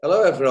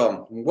Hello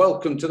everyone and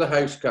welcome to the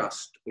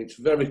Housecast. It's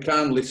very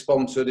kindly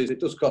sponsored. It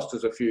does cost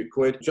us a few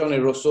quid. Johnny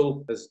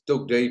Russell has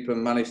dug deep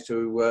and managed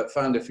to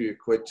find a few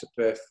quid to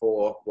pay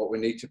for what we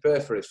need to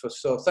pay for it.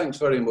 So thanks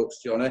very much,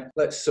 Johnny.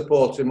 Let's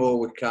support him all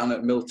we can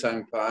at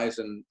Milltown Pies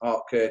and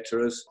Art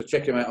Caterers. So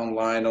check him out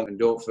online and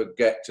don't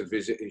forget to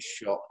visit his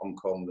shop on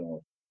Condor.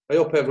 I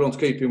hope everyone's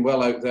keeping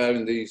well out there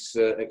in these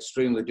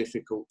extremely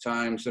difficult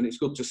times, and it's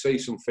good to see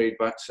some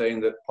feedback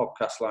saying that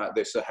podcasts like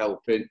this are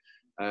helping.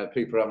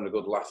 People are having a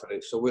good laugh at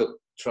it, so we'll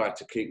try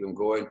to keep them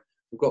going.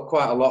 We've got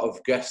quite a lot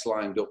of guests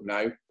lined up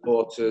now,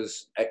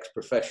 reporters,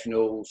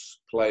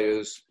 ex-professionals,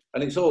 players,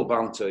 and it's all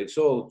banter. It's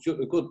all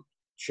a good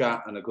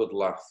chat and a good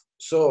laugh.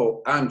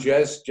 So I'm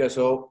Jez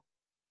Hope,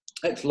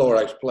 ex-Lower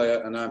House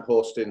player, and I'm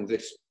hosting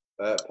this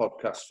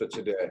podcast for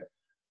today.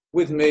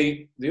 With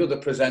me, the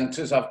other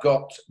presenters, I've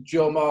got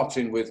Joe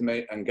Martin with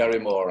me and Gary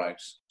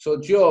Morehouse.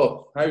 So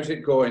Joe, how's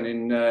it going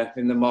in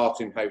the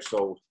Martin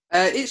household?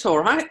 It's all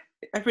right.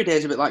 Every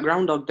day's a bit like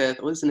Groundhog Day,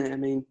 though, isn't it? I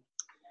mean,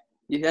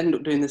 you end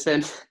up doing the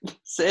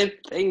same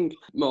thing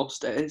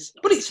most days.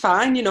 But it's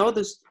fine, you know.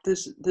 There's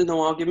no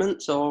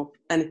arguments or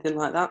anything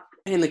like that.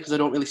 Mainly because I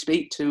don't really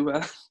speak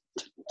to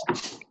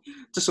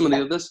some of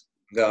the others.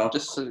 No.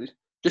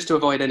 Just to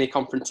avoid any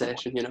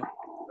confrontation, you know.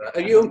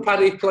 Are you and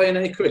Paddy playing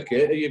any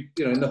cricket? Are you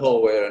in the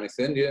hallway or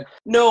anything? Yeah.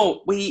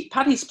 No,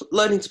 Paddy's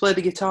learning to play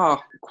the guitar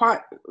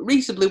quite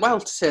reasonably well,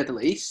 to say the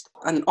least.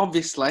 And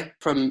obviously,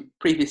 from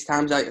previous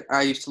times,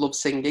 I used to love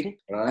singing.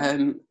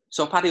 Right.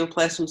 So Paddy will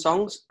play some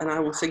songs, and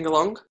I will sing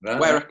along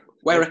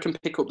where I can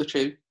pick up the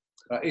tune.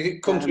 Right. Is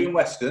it country and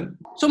western?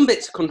 Some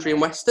bits are country and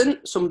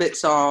western. Some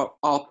bits are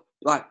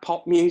like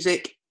pop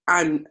music.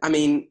 And I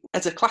mean,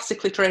 as a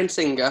classically trained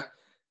singer,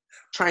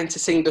 trying to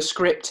sing the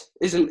script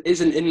isn't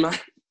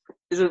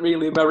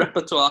really in my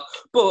repertoire,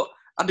 but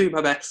I do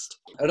my best.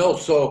 And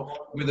also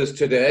with us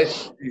today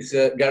is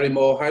Gary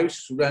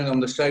Morehouse, round on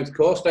the south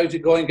coast. How's it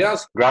going,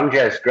 Gaz? Grand,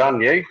 Jez.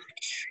 Grand, you?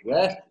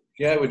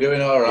 Yeah, we're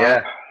doing all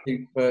right.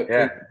 Keep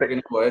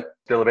picking away.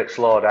 Still a bit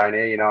slow down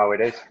here, you know how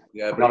it is.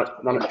 Yeah, none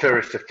of the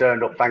tourists have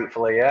turned up,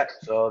 thankfully, yet,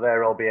 so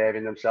they're all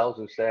behaving themselves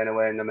and staying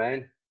away in the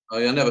main. Oh,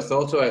 I never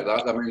thought about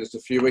that. I mean, there's a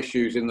few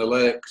issues in the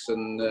lakes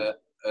and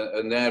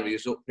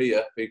areas up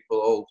here, people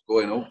all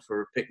going up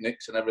for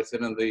picnics and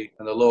everything, and the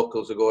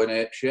locals are going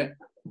apeshit.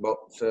 But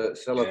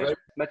celebrate. Yeah.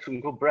 Made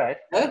some good bread.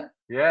 Yeah?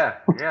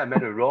 Yeah,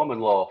 made a Roman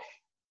loaf.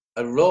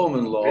 A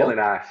Roman loaf? Really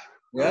nice.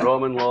 Yeah? A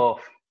Roman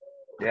loaf.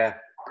 Yeah,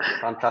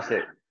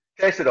 fantastic.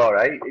 Tasted all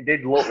right. It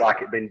did look like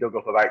it'd been dug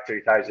up about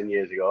 2,000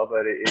 years ago,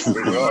 but it was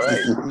all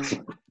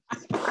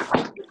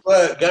right.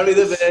 Well, Gary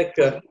the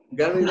Baker.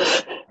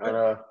 I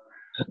know.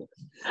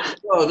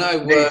 Oh,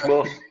 now...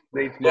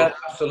 Needs must. Yeah,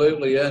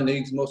 absolutely. Yeah,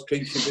 needs must.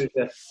 Keeps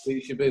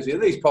you busy.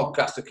 These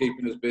podcasts are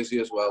keeping us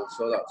busy as well,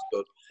 so that's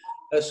good.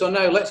 So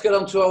now let's get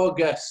on to our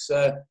guests.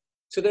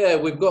 Today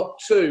we've got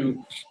two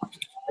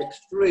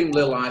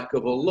extremely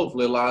likeable,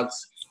 lovely lads,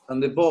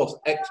 and they're both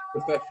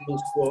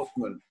ex-professional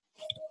sportsmen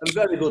and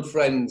very good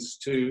friends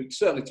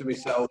certainly to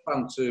myself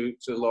and to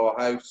Lower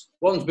House.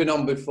 One's been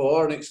on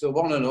before, and it's the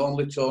one and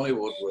only Tony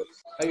Woodworth.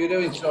 How you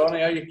doing,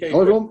 Tony? How you keeping?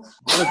 Hi, John.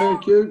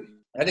 Thank you.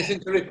 Anything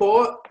to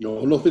report?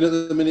 No, nothing at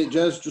the minute,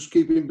 Jez. Just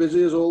keeping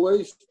busy as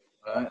always.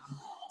 Right.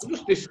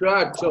 Just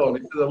describe Tony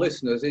to the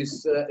listeners.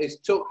 He's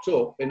tucked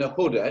up in a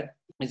hoodie.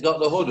 He's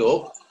got the hood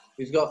up.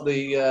 He's got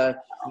the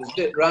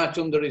zip right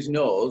under his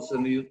nose,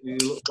 and he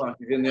looks like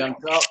he's in the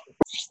Antarctic.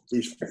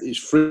 It's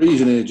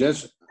freezing here,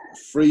 Jez.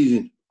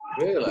 Freezing.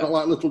 Really? Not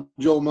like little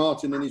Joe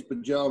Martin in his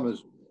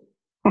pajamas.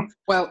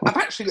 Well, I've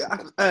actually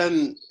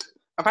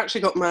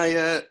got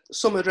my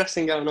summer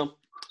dressing gown on.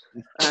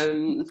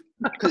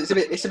 Because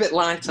it's a bit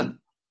lighter.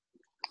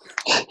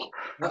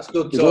 That's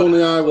good, Tony. If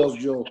only I was,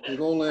 Joe. If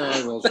only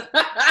I was.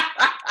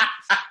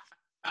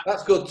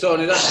 That's good,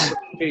 Tony. That's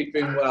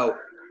keeping well.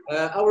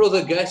 Our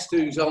other guest,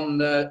 who's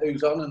on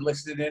and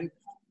listening in,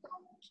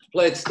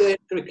 played state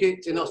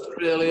cricket in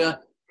Australia.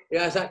 He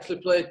has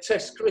actually played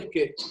Test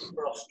cricket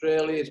for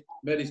Australia. He's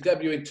made his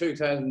debut in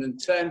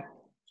 2010. He's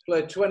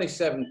played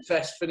 27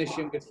 Tests,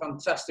 finishing with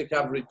fantastic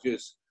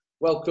averages.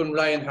 Welcome,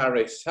 Ryan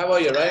Harris. How are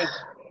you, Ryan?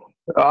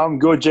 I'm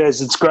good, Jez.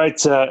 It's great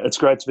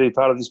to be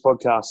part of this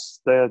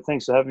podcast.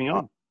 Thanks for having me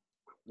on.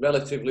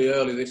 Relatively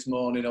early this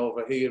morning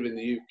over here in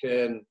the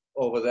UK, and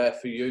over there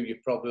for you, you're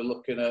probably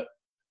looking at,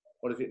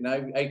 what is it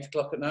now, 8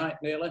 o'clock at night,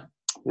 nearly?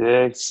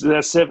 Yeah, it's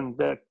 7,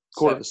 about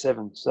quarter to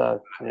 7,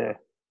 so, yeah.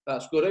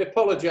 That's good. I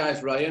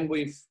apologise, Ryan.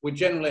 We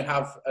generally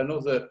have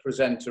another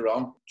presenter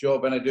on, Joe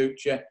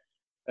Beneducci.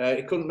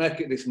 He couldn't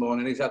make it this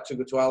morning. He's had to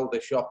go to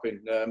Aldi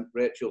shopping.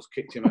 Rachel's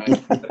kicked him out.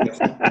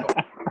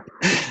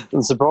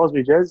 Doesn't surprise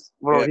me, Jez.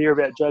 I hear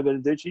about Joe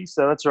Beneducci,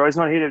 so that's right. He's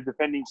not here to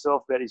defend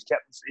himself about his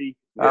captaincy.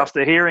 Yeah.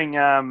 After hearing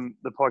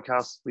the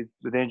podcast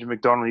with Andrew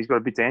McDonald, he's got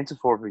a bit to answer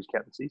for his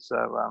captaincy,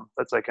 so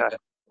that's okay.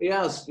 He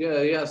has,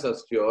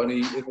 that's Joe. And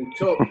if he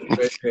talked a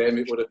great game,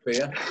 it would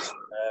appear.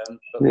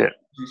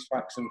 These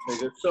facts and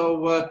figures.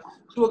 So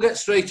we'll get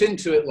straight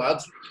into it,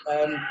 lads.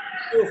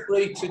 Feel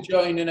free to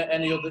join in at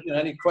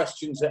any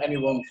questions that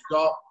anyone's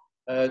got.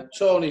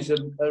 Tony's a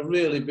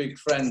really big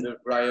friend of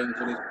Brian's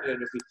and he's here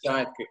as his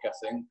sidekick, I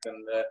think,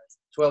 and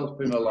to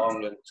help him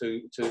along and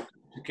to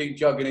keep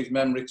jogging his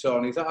memory,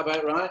 Tony. Is that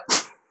about right?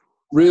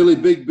 Really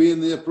big being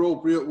the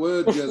appropriate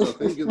word, Jez, I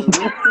think.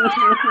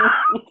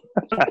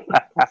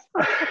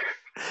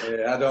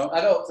 Yeah,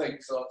 I don't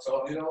think so,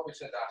 Tony. Don't be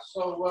said that.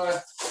 So,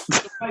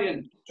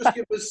 Brian, just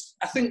give us.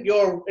 I think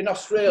you're in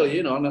Australia.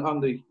 You know,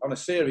 on a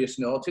serious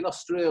note, in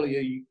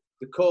Australia,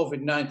 the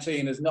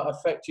COVID-19 has not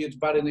affected you as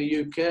bad in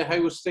the UK.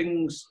 How is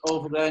things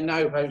over there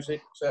now? How's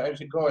it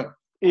going?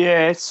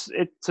 Yeah,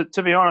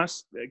 to be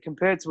honest,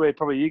 compared to where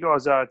probably you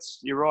guys are,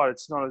 you're right.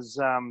 It's not as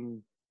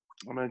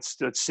I mean,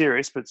 it's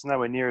serious, but it's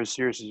nowhere near as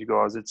serious as you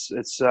guys. It's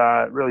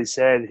really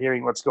sad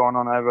hearing what's going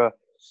on over,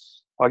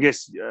 I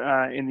guess,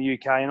 in the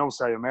UK and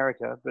also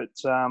America. But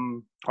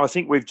I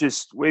think we've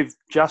just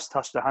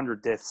touched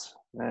 100 deaths,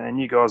 and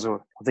you guys are,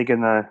 I think,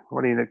 in the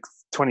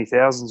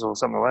 20,000s or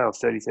something like that, or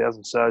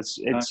 30,000. So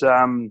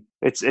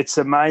it's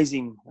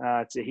amazing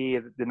to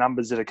hear the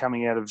numbers that are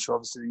coming out of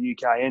obviously the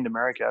UK and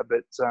America.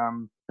 But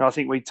I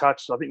think we're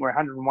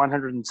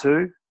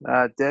 102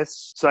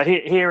 deaths. So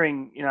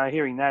hearing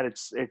that,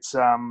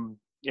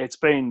 it's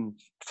been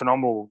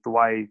phenomenal the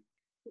way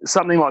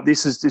something like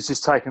this is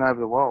just taken over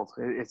the world.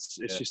 It's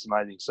just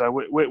amazing. So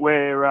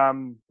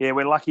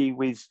we're lucky.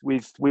 We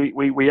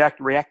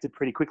reacted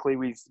pretty quickly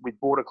with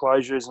border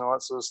closures and all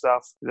that sort of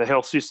stuff. The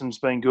health system's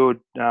been good.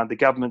 The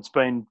government's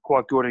been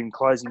quite good in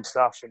closing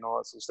stuff and all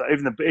that sort of stuff.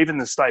 Even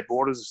the state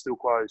borders are still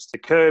closed. The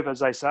curve, as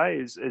they say,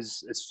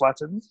 is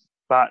flattened.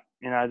 But,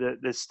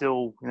 there's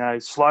still,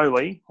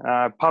 slowly,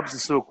 pubs are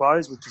still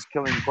closed, which is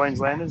killing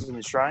Queenslanders and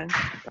Australians.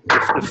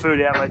 The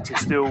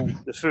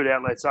food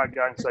outlets aren't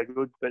going so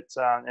good, but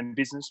and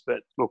business. But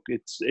look,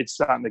 it's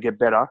starting to get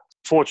better.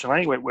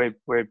 Fortunately,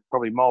 we're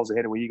probably miles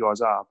ahead of where you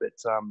guys are. But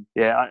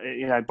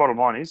bottom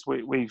line is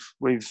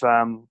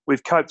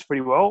we've coped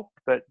pretty well.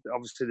 But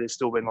obviously, there's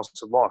still been loss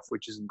of life,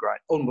 which isn't great.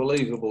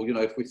 Unbelievable.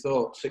 If we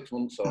thought 6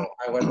 months or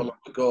however long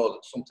ago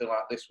that something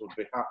like this would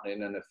be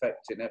happening and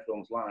affecting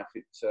everyone's life,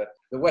 it's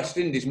the West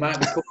Indies might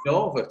be coming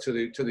over to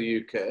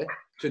the UK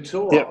to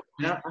tour. Yep.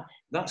 Now,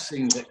 that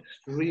seems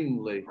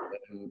extremely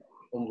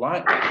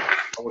unlikely.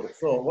 I would have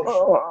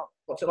thought.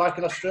 What's it like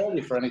in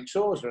Australia for any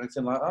tours or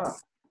anything like that?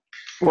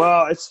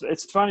 Well,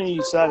 it's funny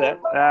you say that.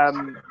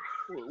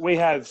 We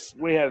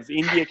have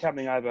India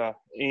coming over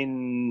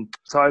in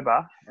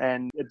October,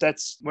 and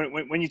that's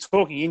when you're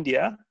talking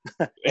India,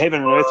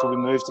 heaven and earth will be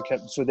moved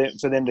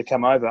for them to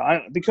come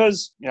over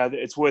because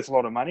it's worth a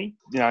lot of money.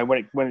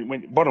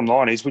 When bottom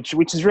line is which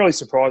is really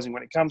surprising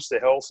when it comes to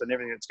health and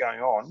everything that's going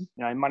on.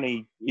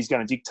 Money is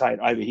going to dictate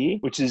over here,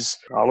 which is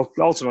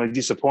ultimately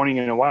disappointing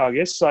in a way, I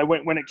guess. So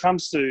when it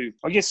comes to,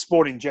 I guess,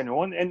 sport in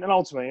general, and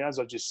ultimately, as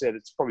I just said,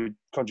 it's probably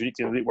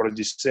contradicting a bit what I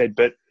just said,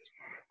 but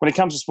when it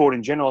comes to sport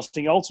in general, I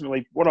think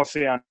ultimately what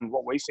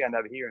we found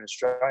over here in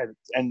Australia,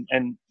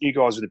 and you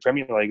guys with the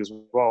Premier League as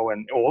well,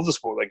 and all the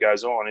sport that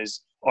goes on,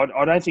 is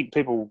I don't think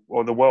people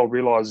or the world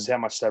realises how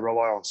much they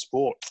rely on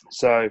sport.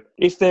 So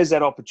if there's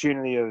that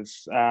opportunity of,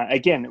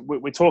 again,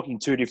 we're talking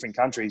two different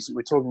countries.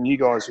 We're talking you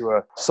guys who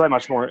are so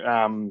much more,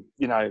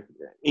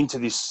 into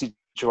this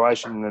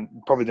situation than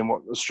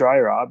what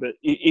Australia are. But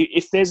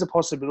if there's a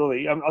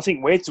possibility, I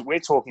think we're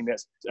talking about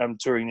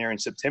touring there in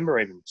September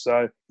even.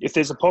 So if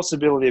there's a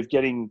possibility of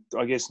getting,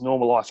 I guess,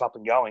 normal life up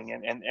and going,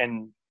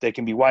 and there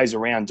can be ways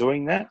around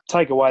doing that,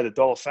 take away the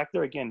dollar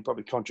factor, again,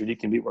 probably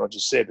contradicting a bit what I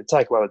just said, but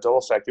take away the dollar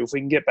factor. If we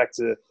can get back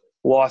to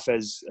life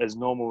as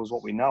normal as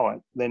what we know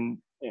it,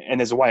 then, and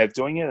there's a way of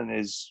doing it, and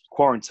there's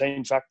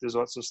quarantine factors,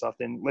 all that sort of stuff,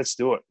 then let's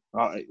do it.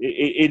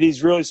 It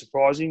is really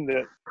surprising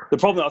that the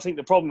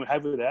problem we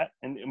have with that,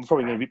 and we're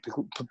probably going to be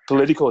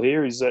political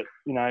here, is that,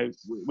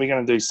 we're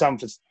going to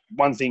do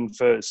one thing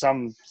for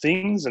some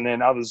things and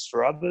then others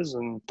for others.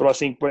 But I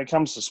think when it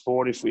comes to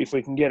sport, if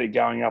we can get it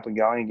going up and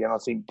going again, I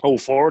think all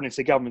for it. And if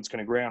the government's going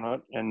to ground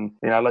it, and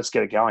let's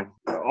get it going.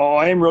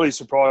 I am really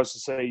surprised to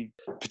see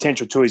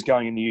potential tours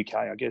going in the UK.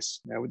 I guess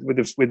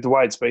with the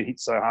way it's been hit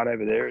so hard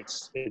over there,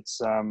 it's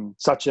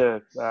such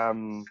a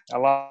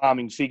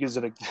alarming figures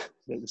that are.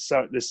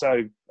 There's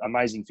so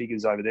amazing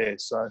figures over there.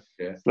 So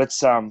yeah. Let's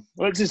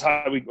just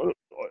hope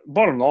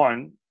bottom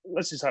line,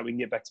 let's just hope we can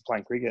get back to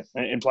playing cricket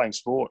and playing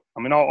sport.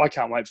 I mean, I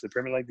can't wait for the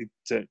Premier League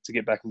to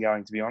get back and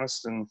going, to be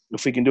honest. And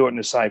if we can do it in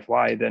a safe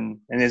way, and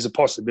there's a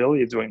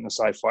possibility of doing it in a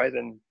safe way,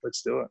 then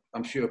let's do it.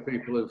 I'm sure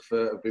people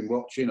have been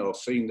watching or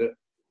seen that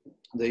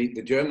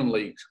the German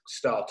league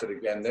started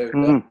again. They're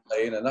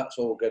playing, and that's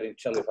all getting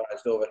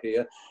televised over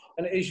here.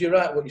 And it is, you're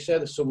right, what you say,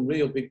 there's some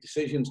real big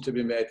decisions to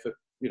be made for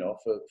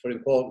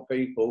important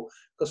people,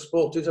 because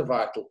sport is a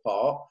vital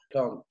part.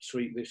 Can't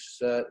treat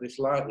this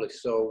lightly.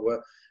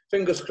 So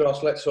fingers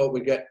crossed. Let's hope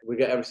we get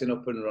everything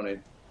up and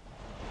running.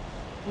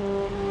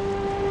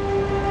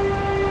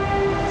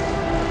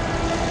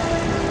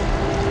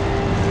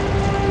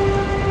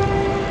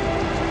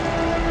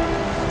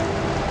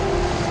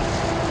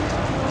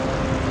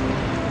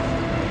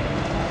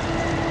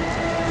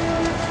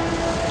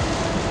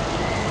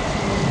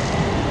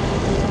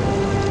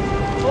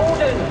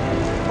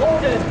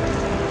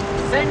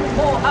 Send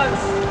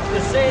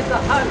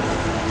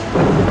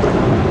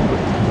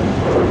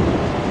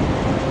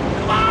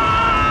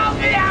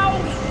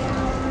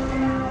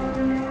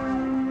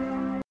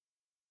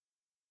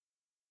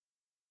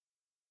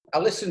I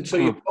listened to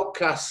your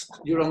podcast.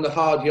 You're on the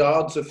Hard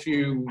Yards a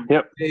few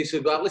days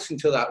ago. I listened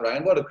to that,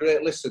 Ryan. What a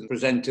great listen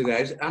presenting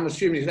there. I'm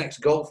assuming he's next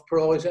golf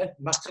pro, is he,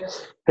 Matty?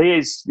 He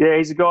is. Yeah,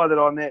 he's a guy that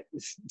I met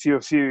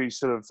a few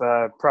sort of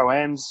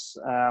pro-ams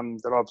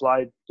that I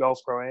played, golf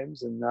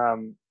pro-ams,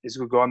 and he's a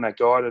good guy on that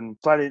guide,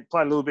 and played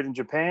a little bit in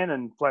Japan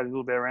and played a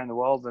little bit around the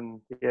world, and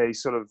yeah, he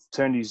sort of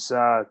turned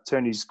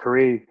his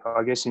career,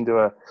 I guess,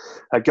 into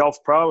a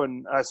golf pro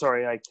and a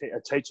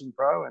teaching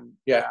pro, and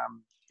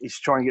he's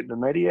trying to get in the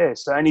media.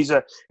 So, and he's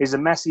a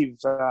massive.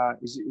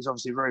 He's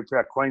obviously a very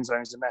proud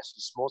Queensland. He's a massive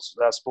sports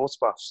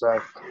buff.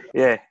 So,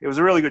 yeah, it was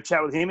a really good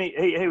chat with him.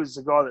 He was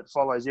a guy that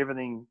follows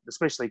everything,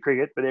 especially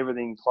cricket, but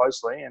everything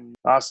closely, and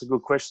asked the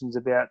good questions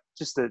about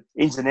just the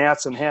ins and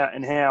outs and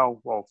how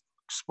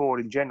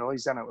sport in general.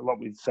 He's done it a lot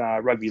with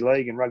rugby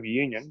league and rugby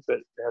union, but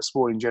how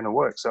sport in general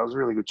works. So it was a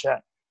really good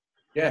chat.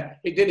 Yeah,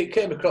 it did. It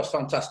came across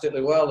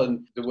fantastically well,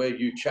 and the way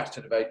you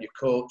chatted about your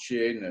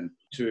coaching and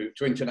to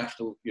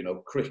international,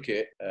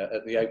 cricket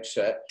at the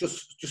outset.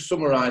 Just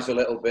summarise a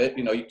little bit.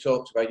 You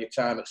talked about your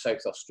time at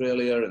South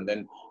Australia, and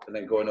then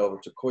going over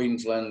to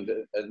Queensland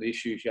and the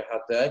issues you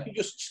had there. Can you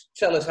just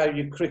tell us how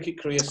your cricket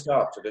career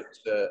started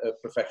at a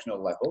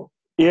professional level?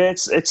 Yeah,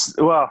 it's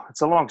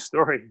a long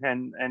story,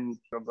 and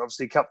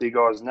obviously a couple of you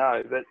guys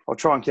know, but I'll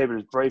try and keep it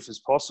as brief as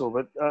possible.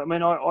 But I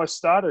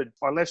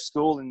left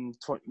school in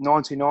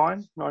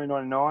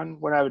 1999,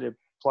 went over to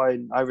play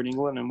over in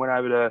England and went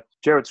over to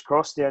Gerrards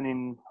Cross down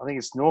in, I think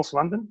it's North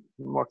London.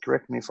 You might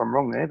correct me if I'm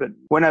wrong there, but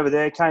went over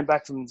there, came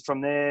back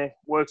from there,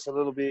 worked for a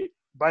little bit,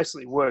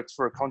 basically worked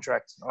for a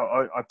contract.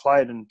 I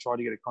played and tried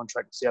to get a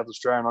contract in South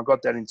Australia, and I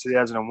got that in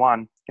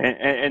 2001.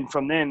 And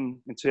from then,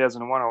 in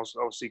 2001, I was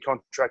obviously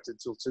contracted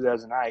till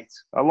 2008.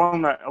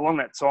 Along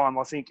that time,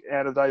 I think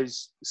out of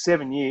those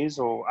 7 years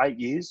or 8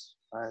 years,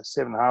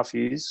 7.5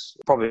 years,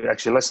 probably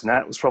actually less than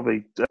that, it was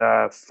probably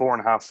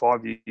 4.5,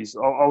 5 years.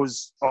 I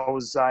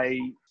was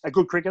a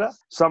good cricketer,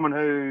 someone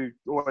who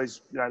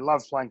always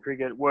loved playing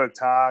cricket, worked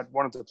hard,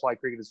 wanted to play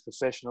cricket as a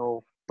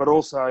professional, but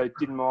also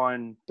didn't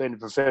mind being a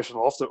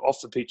professional off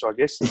the pitch, I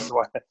guess. That's the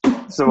way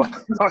so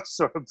I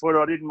sort of put it.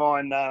 I didn't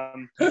mind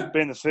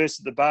being the first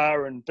at the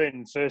bar and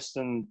being first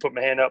and put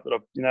my hand up that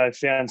I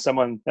found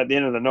someone at the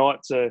end of the night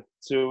I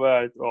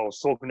was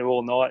talking to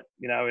all night,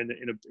 in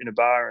a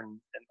bar and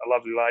a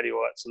lovely lady,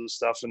 all that sort of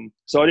stuff. And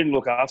so I didn't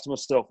look after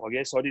myself, I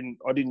guess. I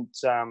didn't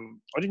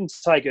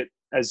take it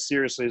as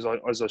seriously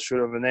as I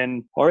should have. And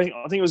then I think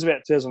it was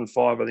about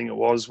 2005,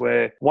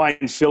 where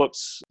Wayne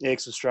Phillips, the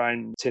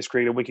ex-Australian Test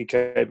cricketer,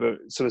 wicketkeeper,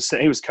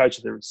 he was coach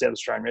of the South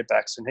Australian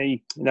Redbacks. And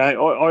he,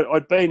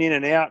 I'd been in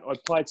and out.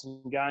 I'd played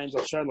some games.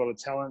 I showed a lot of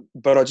talent,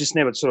 but I just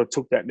never sort of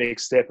took that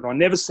next step. And I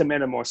never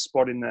cemented my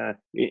spot in the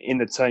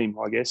team,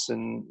 I guess.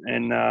 And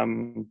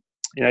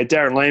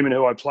Darren Lehman,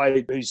 who I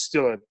played, who's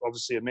still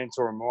obviously a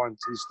mentor of mine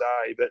to this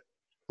day, but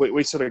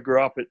we sort of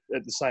grew up at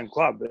the same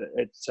club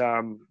at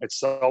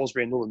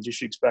Salisbury and Northern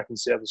Districts back in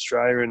South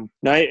Australia. And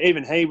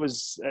even he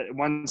was at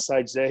one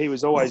stage there.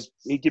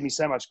 He'd give me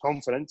so much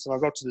confidence. And I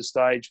got to the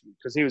stage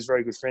because he was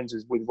very good friends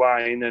with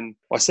Wayne. And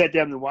I sat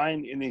down with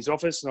Wayne in his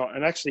office, I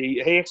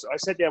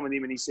sat down with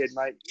him and he said,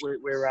 "Mate, we're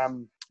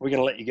going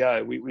to let you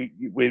go.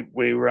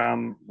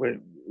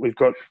 We've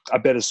got a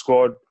better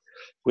squad.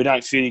 We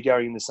don't feel you're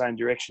going in the same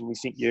direction. We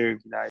think you're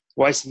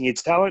wasting your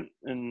talent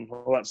and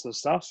all that sort of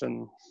stuff."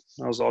 And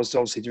I was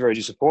obviously very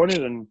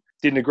disappointed and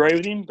didn't agree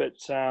with him. But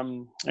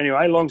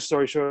anyway, long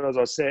story short, as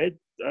I said,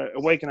 a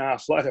week and a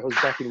half later, I was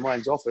back in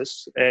Wayne's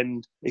office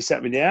and he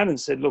sat me down and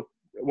said, "Look,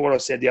 what I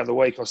said the other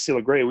week, I still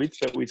agree with,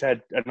 but we've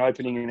had an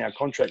opening in our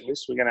contract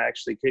list. We're going to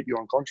actually keep you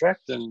on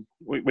contract and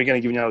we're going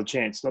to give you another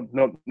chance.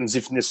 Not as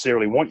if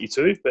necessarily want you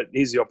to, but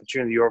here's the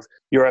opportunity.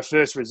 You're our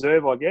first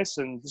reserve, I guess,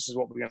 and this is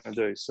what we're going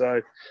to do."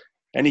 So,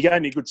 and he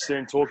gave me a good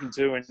stern talking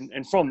to,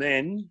 and from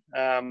then,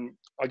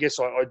 I guess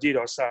I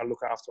started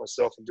looking after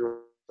myself and doing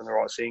the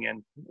right thing,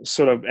 and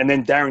and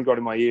then Darren got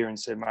in my ear and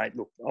said, "Mate,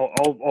 look,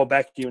 I'll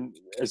back you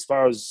as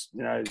far as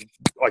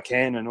I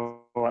can, and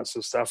all that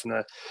sort of stuff.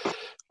 And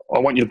I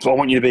want you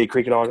to be a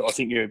cricketer. I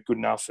think you're good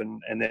enough."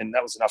 And then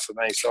that was enough for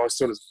me. So I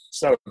sort of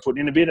started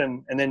putting in a bit,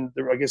 and then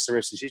I guess the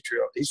rest is history.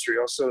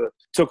 I sort of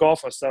took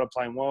off. I started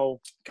playing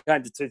well.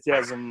 Came to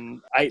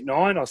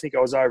 2008-9. I think I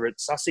was over at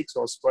Sussex.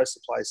 I was supposed to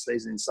play a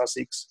season in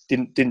Sussex.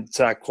 Didn't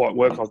quite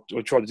work.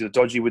 I tried to do the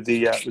dodgy with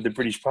the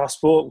British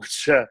passport,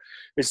 which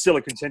is still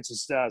a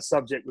contentious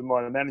subject with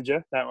my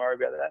manager. Don't worry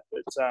about that.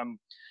 But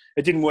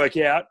it didn't work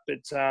out,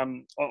 but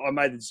I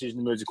made the decision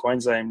to move to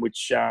Queensland,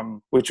 which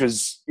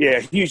was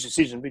a huge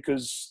decision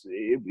because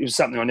it was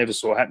something I never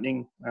saw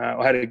happening.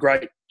 I had a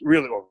great.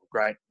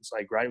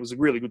 It was a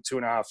really good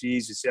 2.5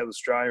 years in South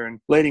Australia and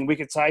leading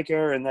wicket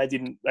taker, and they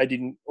didn't.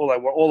 All I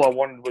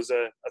wanted was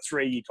a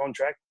 3-year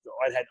contract.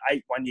 I'd had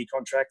 8 1-year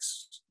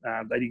contracts.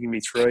 They didn't give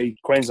me 3.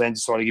 Queensland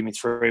decided to give me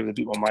 3 with a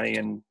bit more money,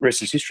 and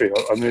rest is history.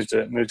 I moved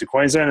to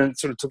Queensland and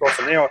sort of took off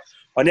from there.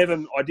 I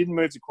didn't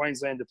move to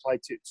Queensland to play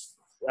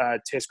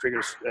Test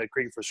cricket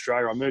for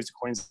Australia, I moved to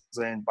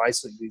Queensland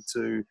basically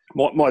to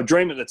my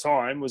dream at the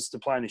time was to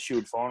play in the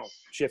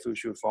Sheffield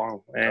Shield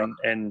final,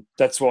 and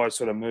that's why I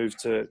sort of moved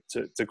to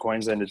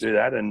Queensland to do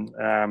that. And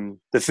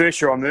the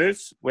first year I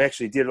moved, we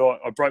actually did it.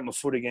 I broke my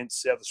foot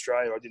against South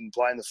Australia. I didn't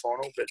play in the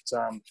final, but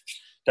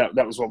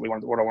that was what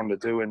I wanted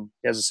to do. And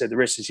as I said, the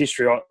rest is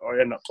history. I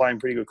ended up playing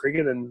pretty good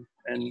cricket and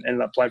ended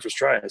up playing for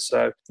Australia.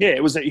 So, yeah,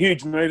 it was a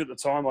huge move at the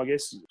time, I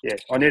guess. Yeah,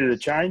 I needed a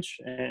change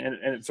and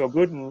it felt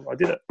good and I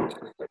did it.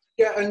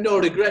 Yeah, and no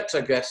regrets,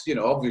 I guess.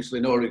 Obviously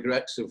no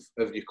regrets of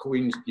your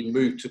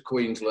move to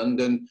Queensland.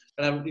 And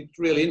it's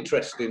really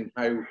interesting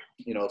how,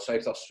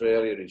 South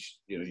Australia is,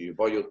 your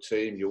boyhood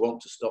team, you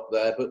want to stop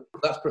there. But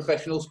that's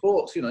professional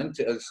sports, isn't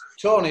it? As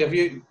Tony, have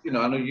you,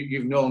 I know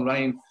you've known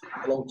Ryan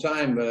a long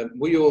time.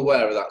 Were you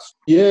aware of that?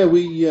 Yeah,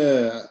 we,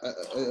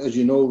 as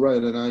you know,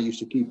 Ryan and I used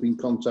to keep in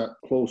contact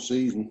close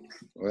season.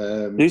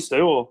 Used to,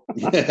 or?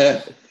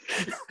 Yeah.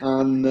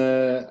 And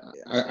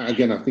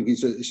again, I think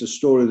it's a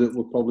story that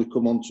we'll probably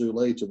come on to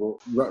later. But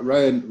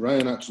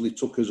Ryan actually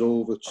took us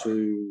over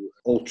to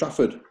Old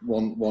Trafford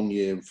one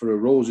year for a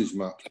Roses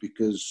match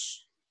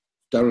because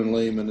Darren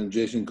Lehman and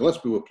Jason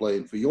Gillespie were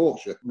playing for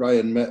Yorkshire.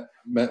 Ryan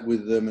met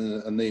with them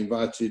and they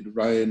invited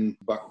Ryan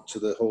back to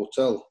the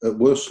hotel at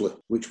Worsley,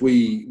 which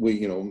we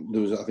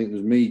there was, I think it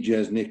was me,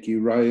 Jez, Nicky,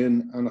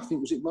 Ryan, and I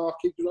think was it Mark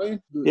Higgs,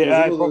 Ryan?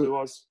 Yeah, it probably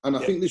was. And I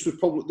think this was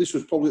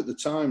probably at the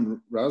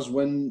time, Raz,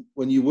 when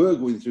you were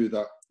going through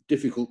that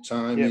difficult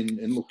time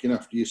in looking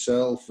after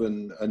yourself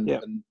and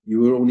you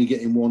were only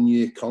getting 1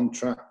 year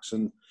contracts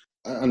and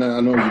I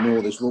know you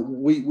know this, but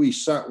we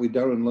sat with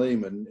Darren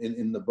Lehman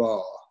in the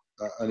bar.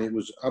 And it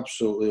was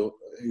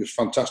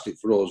fantastic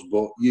for us.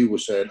 But you were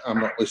saying, I'm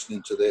not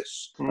listening to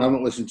this. I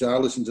listen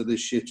to this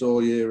shit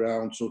all year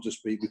round, so to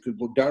speak.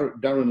 But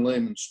Darren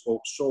Lehman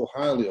spoke so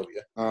highly of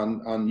you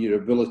and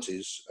your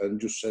abilities and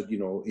just said,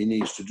 he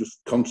needs to just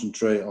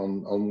concentrate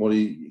on what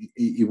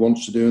he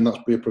wants to do, and that's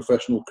be a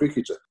professional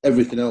cricketer.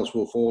 Everything else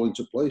will fall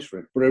into place for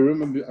him. But I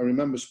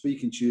remember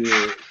speaking to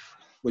you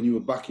when you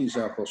were back in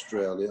South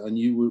Australia, and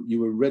you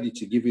were ready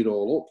to give it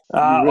all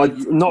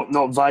up.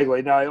 Not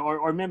vaguely. No,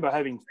 I remember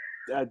having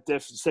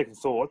second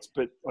thoughts,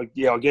 but I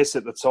guess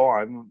at the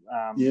time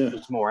it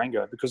was more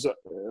anger because I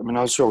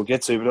was sure we'll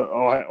get to, but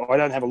I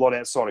don't have a lot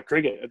outside of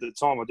cricket at the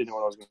time. I didn't know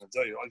what I was going to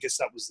do. I guess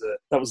that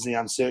was the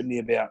uncertainty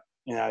about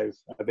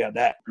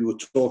that. You were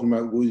talking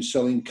about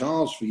selling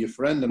cars for your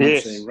friend, and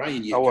I'm saying,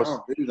 Ryan, you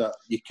can't do that.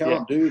 You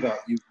can't do that.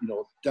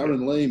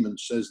 Darren Lehman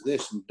says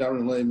this, and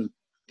Darren Lehman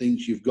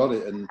thinks you've got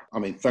it, and I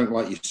mean,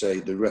 like you say,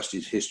 the rest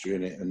is history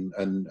in it,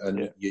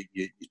 and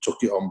you took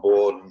it on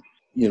board, and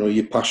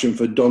your passion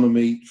for Doner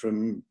meat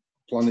from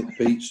Planet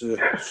Pizza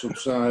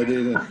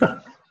subsided,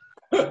 and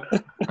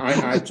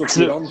I took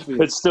it on for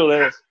you. It's still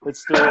there.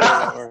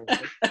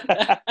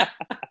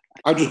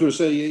 I'm just going to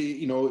say,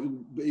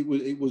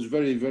 it was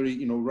very,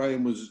 very,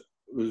 Ryan was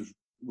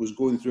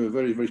going through a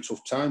very, very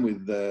tough time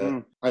with.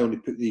 I only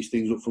picked these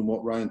things up from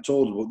what Ryan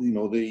told us, but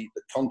the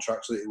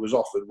contracts that he was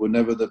offered were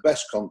never the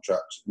best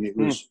contracts, and it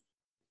was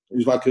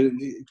like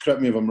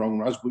correct me if I'm wrong,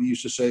 Raz, but he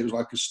used to say it was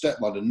like a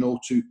stepladder. No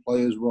two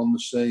players were on the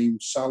same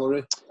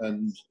salary,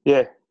 and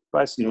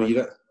basically,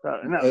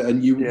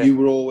 you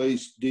were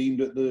always deemed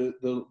at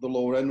the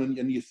lower end,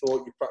 and you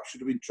thought you perhaps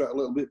should have been treated a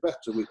little bit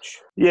better.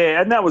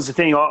 And that was the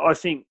thing. I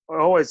think I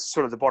always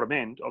sort of the bottom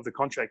end of the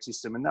contract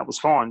system, and that was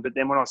fine. But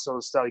then when I sort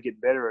of started getting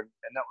better, and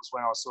that was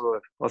when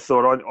I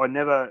thought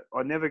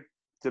I never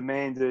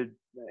demanded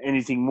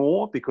anything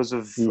more because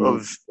of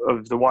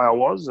the way I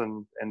was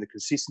and the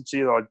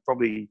consistency that I'd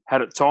probably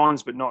had at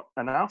times, but not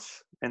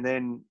enough. And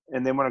then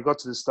when I got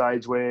to the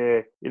stage where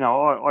it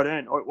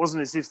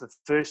wasn't as if the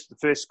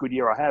first good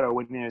year I had, I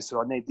went in and said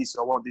I need this,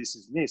 I want this,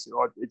 and this.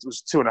 It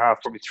was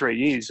 2.5, probably 3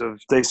 years of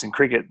decent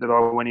cricket that I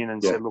went in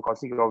and said, look, I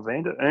think I've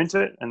earned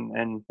it.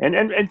 And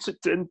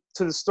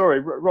to the story,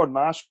 Rod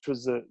Marsh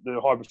was the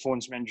high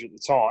performance manager at the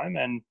time,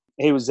 and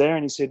he was there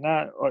and he said,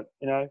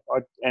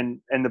 and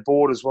the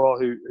board as well,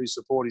 who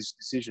support his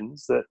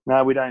decisions, that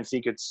no, we don't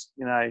think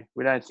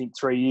we don't think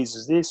 3 years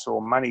is this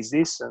or money's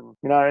this, and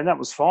that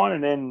was fine.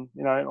 And then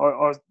I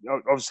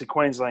obviously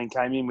Queensland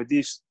came in with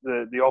this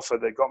the offer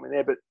that got me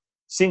there, but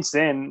since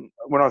then,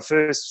 when I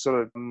first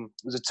it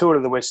was a tour to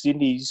the West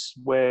Indies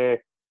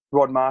where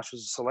Rod Marsh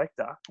was a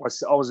selector.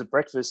 I was at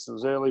breakfast. It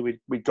was early.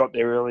 We got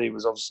there early. It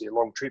was obviously a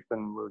long trip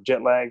and we were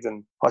jet lagged.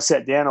 And I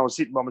sat down. I was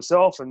sitting by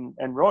myself and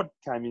Rod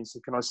came in and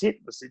said, "Can I sit?"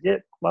 I said, "Yeah,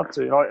 love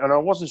to." And I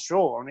wasn't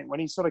sure. I mean, when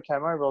he sort of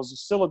came over, I was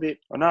still a bit.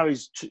 I know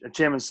he's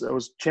chairman. I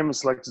was chairman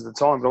selector at the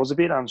time, but I was a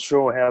bit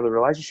unsure how the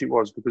relationship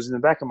was because in the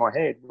back of my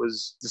head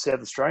was the South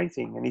Australian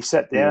thing. And he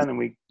sat down and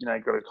we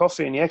got a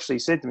coffee. And he actually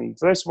said to me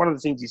first. One of the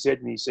things he said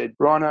to me, he said,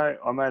 "Rhino,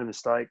 I made a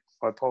mistake.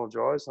 I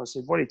apologise." And I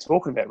said, "What are you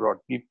talking about, Rod?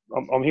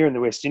 I'm here in the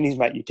West Indies,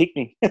 mate. You picked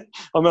me.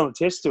 I'm on the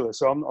test tour,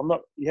 so I'm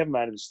not. You haven't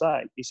made a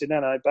mistake." He said,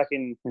 "No, back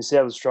in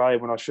South Australia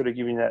when I should have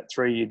given you that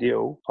 3-year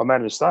deal, I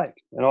made a mistake."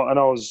 And I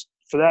was,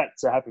 for that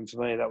to happen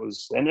for me, that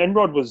was, and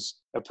Rod was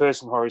a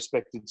person I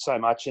respected so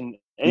much, and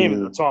And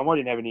even at the time, I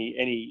didn't have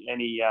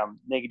any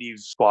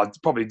negatives. Well, I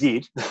probably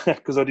did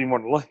because I didn't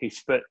want to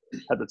leave. But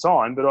at the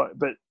time,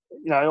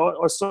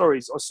 I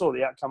saw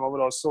the outcome of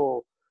it. I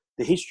saw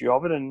the history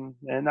of it, and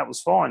that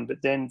was fine. But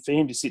then for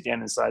him to sit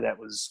down and say that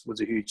was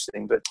a huge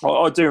thing. But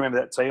I do remember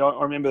that, T.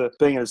 I remember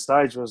being at a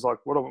stage where I was like,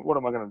 what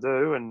am I going to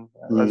do? And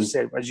as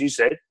you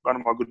said, one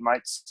of my good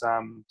mates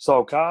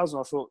sold cars, and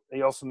I thought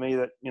he offered me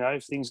that,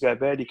 if things go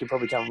bad, he could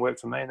probably come and work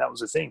for me, and that was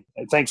the thing.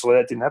 And thankfully,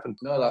 that didn't happen.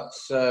 No,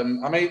 that's.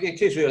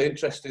 It is really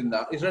interesting.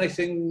 That is there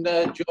anything,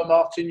 Joe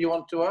Martin, you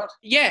want to add?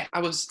 Yeah,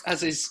 I was,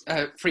 as is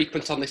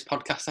frequent on this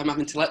podcast, I'm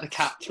having to let the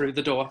cat through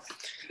the door.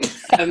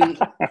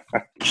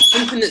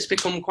 Something that's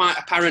become quite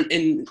apparent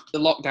in the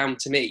lockdown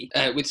to me,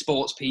 with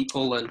sports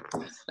people and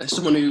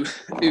someone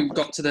who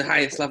got to the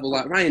highest level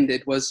like Ryan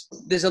did, was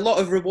there's a lot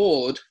of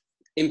reward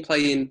in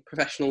playing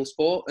professional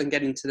sport and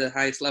getting to the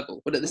highest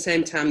level. But at the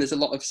same time, there's a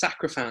lot of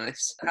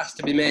sacrifice that has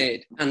to be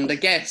made. And I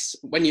guess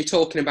when you're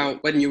talking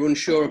about when you're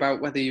unsure about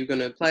whether you're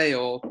going to play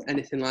or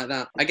anything like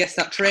that, I guess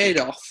that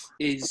trade-off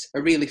is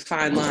a really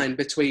fine line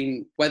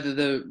between whether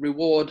the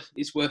reward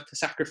is worth the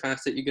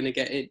sacrifice that you're going to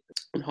get in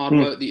and hard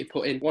work that you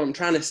put in. What I'm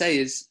trying to say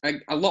is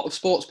a lot of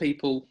sports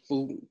people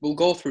will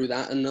go through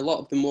that, and a lot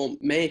of them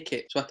won't make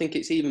it. So I think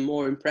it's even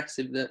more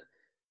impressive that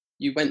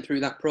you went through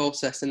that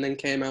process and then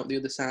came out the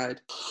other side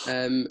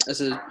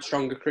as a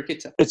stronger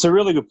cricketer. It's a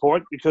really good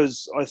point,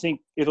 because I think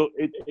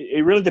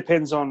it really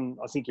depends on,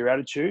 I think, your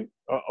attitude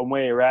on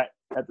where you're at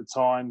the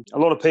time. A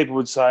lot of people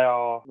would say,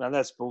 "Oh, no,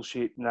 that's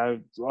bullshit. I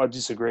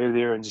disagree with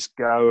you," and just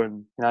go.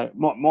 And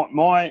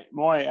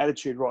my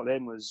attitude right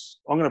then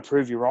was, I'm going to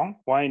prove you wrong.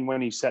 Wayne, when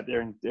he sat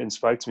there and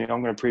spoke to me,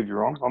 I'm going to prove you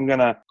wrong.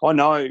 I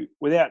know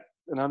without.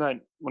 And I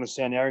don't want to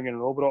sound arrogant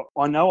at all,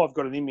 but I know I've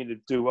got it in me to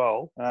do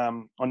well.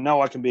 I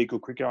know I can be a good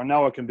cricketer. I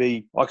know I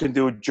can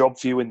do a job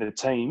for you in the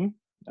team,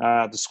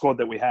 the squad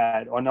that we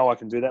had. I know I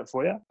can do that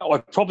for you. I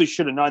probably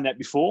should have known that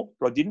before,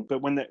 but I didn't.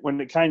 But when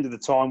it came to the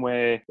time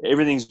where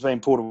everything's been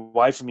pulled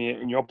away from you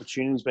and your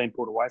opportunity's been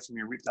pulled away from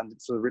you, ripped under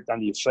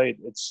your feet,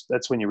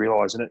 that's when you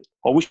realise it.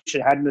 I wish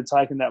it hadn't have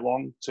taken that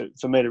long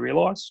for me to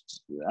realise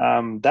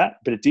that,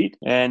 but it did.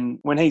 And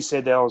when he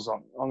said that, I was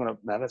like,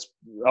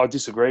 I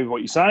disagree with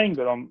what you're saying,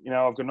 but I've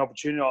got an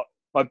opportunity.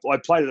 I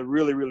played at a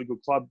really, really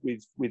good club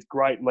with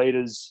great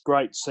leaders,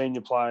 great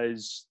senior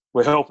players.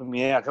 Were helped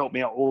me out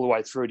all the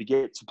way through to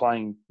get to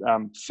playing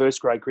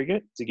first grade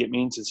cricket, to get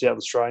me into the South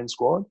Australian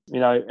squad.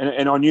 And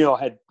I knew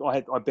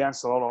I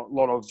bounced a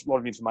lot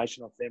of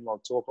information off them, a lot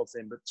of talk off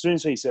them. But as soon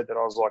as he said that,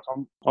 I was like,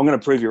 I'm going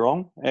to prove you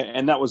wrong.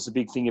 And that was the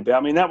big thing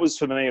about me. And that was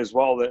for me as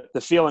well. The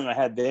feeling I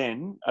had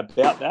then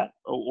about that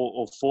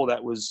or for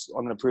that was,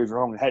 I'm going to prove you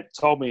wrong. It had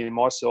told me in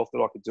myself that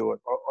I could do it.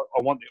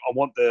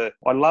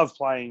 I love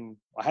playing.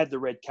 I had the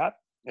red cap,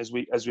 as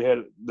we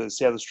had the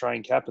South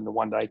Australian cap and the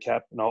one-day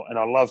cap, and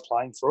I love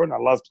playing for it, and I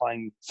love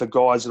playing for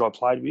guys that I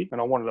played with,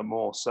 and I wanted it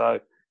more. So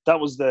that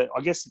was I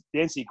guess,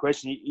 the answer to your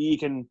question, you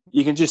can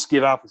just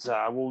give up and say,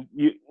 well,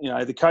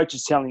 the coach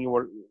is telling you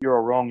what you're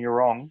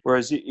wrong.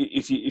 Whereas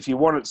if you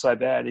want it so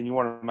bad and you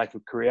want to make a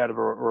career out of it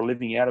or a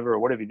living out of it or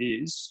whatever it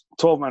is,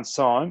 12 months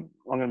time,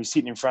 I'm going to be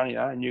sitting in front of you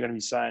and you're going to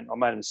be saying, I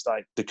made a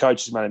mistake. The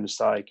coach has made a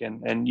mistake,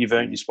 and you've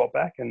earned your spot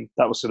back. And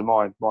that was sort of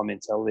my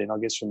mentality. And I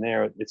guess from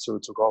there, it sort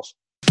of took off.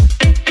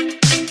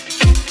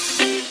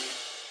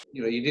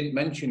 You didn't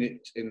mention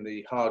it in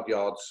the Hard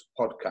Yards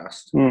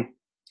podcast,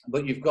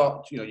 but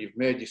you've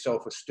made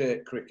yourself a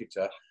state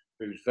cricketer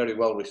who's very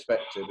well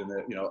respected and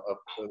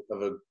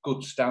of a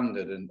good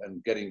standard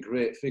and getting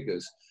great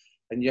figures.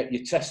 And yet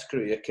your Test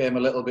career came a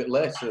little bit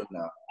later than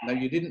that. Now,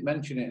 you didn't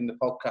mention it in the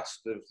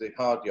podcast of the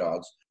Hard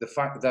Yards, the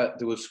fact that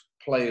there was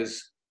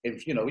players,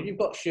 you've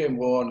got Shane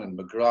Warne and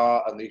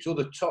McGrath and these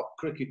other top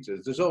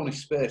cricketers. There's only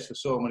space for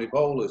so many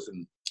bowlers.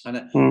 And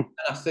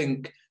I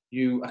think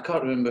I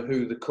can't remember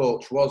who the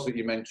coach was that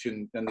you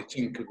mentioned, and they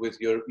tinkered with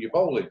your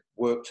bowling,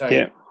 worked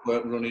out,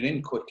 weren't running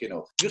in quick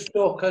enough. Just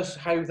talk us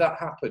how that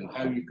happened,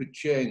 how you could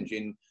change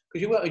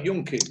because you weren't a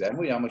young kid then,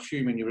 were you? I'm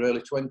assuming your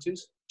early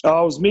 20s.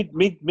 I was mid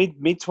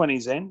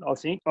 20s then, I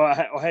think.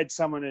 I had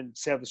someone in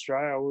South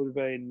Australia. I would have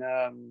been,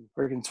 I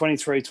reckon,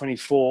 23,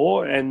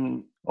 24,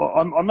 and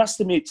I must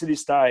admit to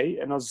this day,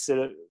 and as I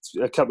said,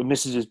 a couple of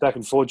messages back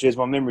and forth, Jez,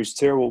 my memory's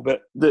terrible,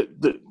 but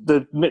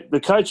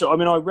the coach, I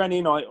ran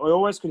in, I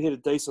always could hit a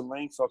decent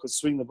length, I could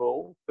swing the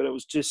ball, but it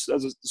was just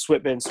as a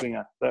sweatband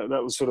swinger. That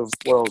was sort of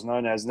what I was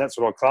known as, and that's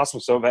what I classed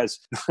myself as.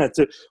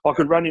 I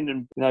could run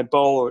in and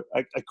bowl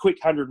a quick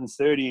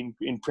 130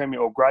 in Premier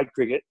or grade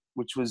cricket,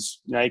 which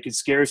was, you could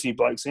scare a few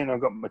blokes in. I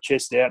got my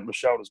chest out and my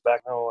shoulders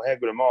back. Oh, how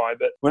good am I?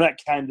 But when that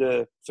came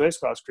to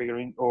first-class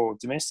cricket or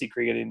domestic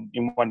cricket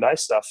in one-day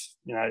stuff,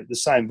 the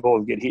same ball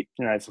would get hit,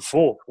 for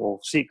 4 or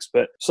 6.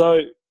 But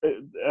so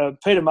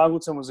Peter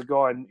Muggleton was a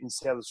guy in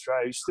South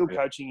Australia who's still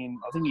coaching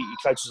I think he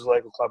coaches a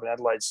local club in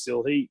Adelaide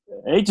still. He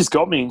just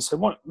got me and said,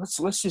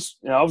 let's just,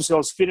 obviously I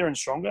was fitter and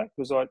stronger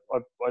because I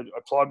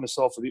applied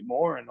myself a bit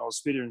more and I was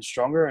fitter and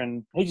stronger.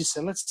 And he just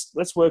said,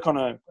 let's work on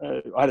I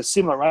had a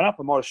similar run up.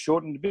 I might have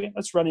shortened a bit.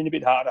 Let's run in a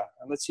bit harder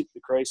and let's hit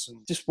the crease and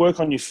just work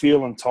on your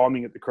feel and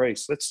timing at the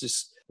crease.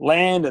 Let's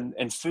land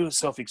and feel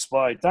yourself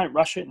explode. Don't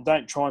rush it and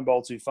don't try and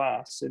bowl too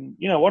fast. And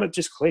you know what? It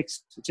just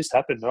clicks. It just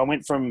happened. I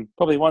went from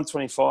probably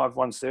 125,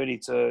 130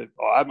 to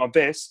at my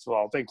best.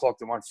 Well, I've been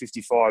clocked at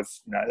 155.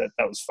 You know,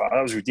 that was far.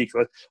 That was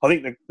ridiculous. I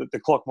think the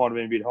clock might have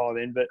been a bit higher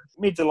then, but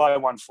mid to low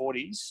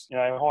 140s, you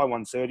know, high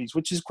 130s,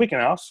 which is quick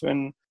enough.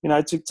 And, you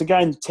know, to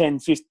gain 10,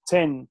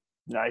 10,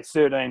 you know,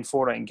 13,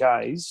 14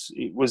 Ks,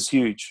 it was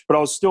huge. But I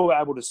was still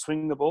able to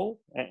swing the ball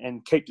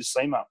and keep the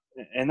seam up.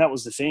 And that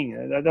was the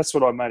thing. That's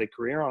what I made a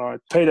career on.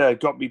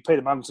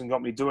 Peter Mumson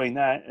got me doing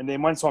that. And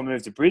then once I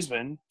moved to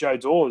Brisbane, Joe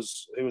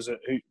Dawes, who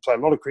played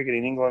a lot of cricket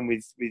in England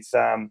with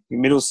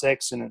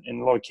Middlesex and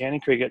a lot of county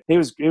cricket, he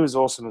was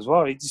awesome as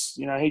well.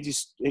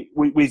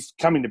 With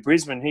coming to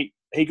Brisbane,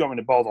 he got me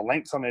to bowl the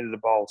length I needed to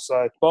bowl.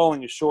 So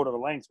bowling is short of a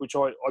length, which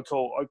I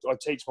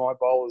teach my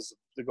bowlers,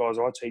 the guys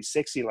I teach,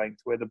 sexy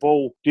length, where the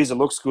ball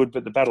looks good,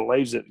 but the batter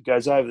leaves it. It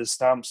goes over the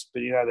stumps,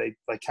 but, you know,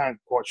 they can't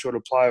quite short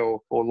of play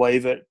or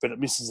leave it, but it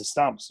misses the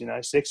stumps, you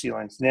know, sexy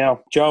length.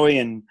 Now, Joey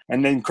and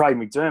then Craig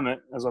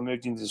McDermott, as I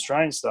moved into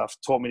Australian stuff,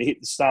 taught me to hit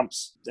the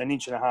stumps an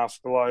inch and a half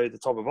below the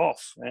top of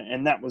off.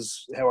 And that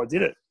was how I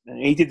did it.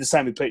 And he did the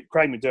same with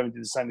Craig McDermott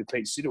did the same with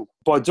Pete Siddle.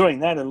 By doing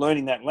that and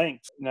learning that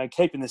length, you know,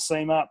 keeping the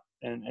seam up,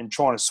 and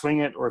trying to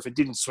swing it, or if it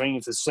didn't swing,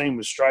 if the seam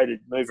was straight,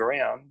 it'd move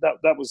around.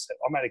 That was,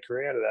 I made a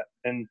career out of that.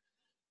 And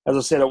as I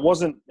said, it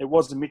wasn't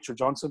Mitchell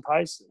Johnson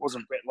pace, it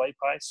wasn't Brett Lee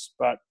pace,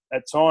 but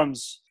at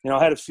times, you know,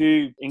 I had a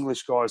few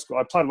English guys.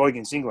 I played a lot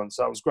against England,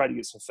 so it was great to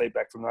get some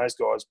feedback from those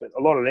guys. But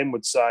a lot of them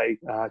would say,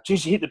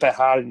 geez, you hit the bat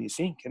harder than you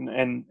think. And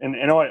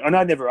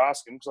I never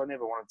asked them because I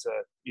never wanted to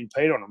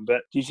impede on them.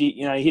 But geez,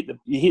 you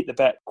hit the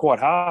bat quite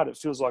hard. It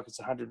feels like it's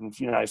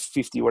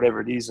 150,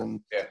 whatever it is.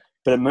 And yeah.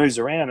 But it moves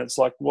around. It's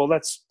like, well,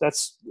 that's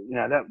you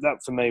know,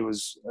 that for me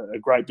was a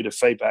great bit of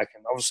feedback,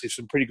 and obviously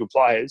some pretty good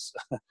players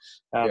that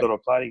I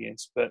played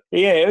against. But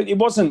yeah, it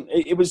wasn't.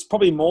 It was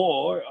probably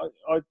more.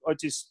 I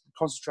just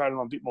concentrated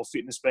on a bit more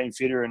fitness, being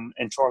fitter, and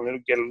trying to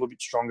get a little bit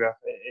stronger.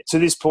 To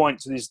this point,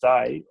 to this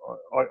day,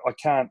 I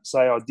can't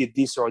say I did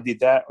this or I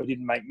did that. I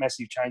didn't make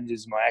massive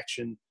changes in my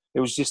action. It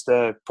was just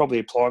probably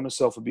apply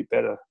myself a bit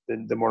better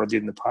than what I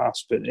did in the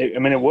past. But,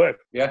 it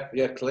worked. Yeah,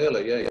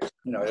 clearly, yeah.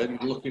 You know,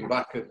 looking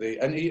back at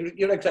and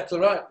you're exactly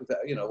right with that.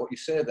 You know, what you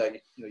say there, you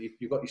know,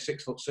 you've got your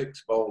 6'6"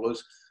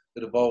 bowlers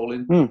that are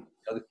bowling. You know,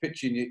 they're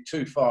pitching it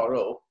too far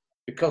up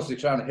because they're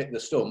trying to hit the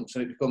stumps,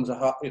 and it becomes a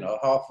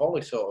half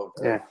volley sort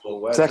of. Yeah,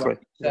 exactly.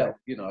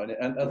 You know,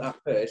 and at that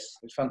pace,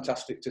 it's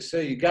fantastic to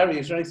see. Gary,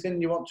 is there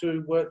anything you want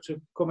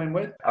to come in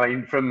with? I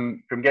mean,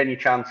 from getting your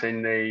chance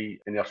in the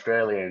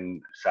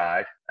Australian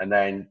side, and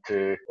then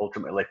to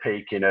ultimately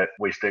peaking at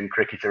Wisden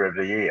Cricketer of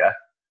the Year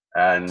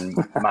and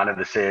Man of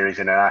the Series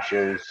in an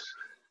Ashes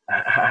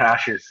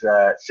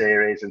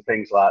series and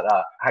things like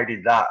that. How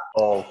did that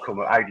all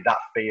come? How did that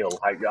feel?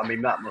 I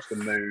mean, that must have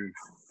moved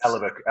at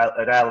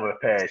a hell of a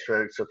pace.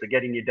 So to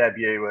getting your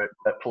debut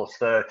at plus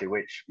 30,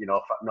 which, you know,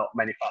 not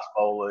many fast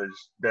bowlers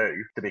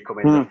do, to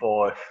becoming the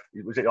fourth.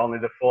 Was it only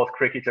the fourth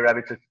cricketer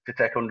ever to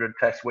take 100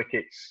 Test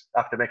wickets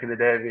after making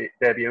the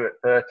debut at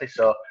 30?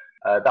 So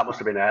that must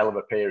have been a hell of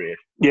a period.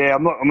 Yeah,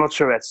 I'm not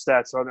sure about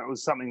stats. It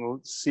was something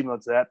similar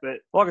to that. But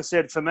like I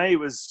said, for me,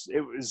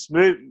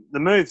 the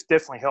move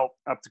definitely helped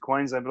up to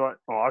Queensland.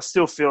 But I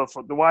still feel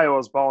the way I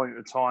was bowling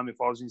at the time,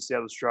 if I was in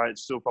South Australia, it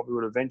still probably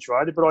would have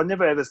eventuated. But I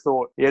never ever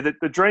thought. Yeah,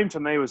 the dream for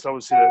me was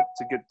obviously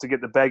to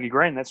get the baggy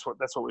green. That's what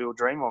we all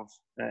dream of.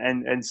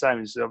 And same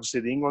as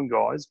obviously the England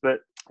guys. But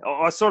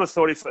I sort of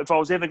thought if I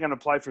was ever going to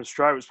play for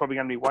Australia, it was probably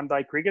going to be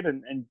one-day cricket.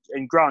 And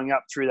growing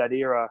up through that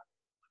era,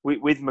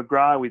 with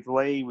McGrath, with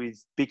Lee,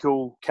 with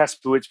Bickle,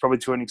 Kasperwitz, probably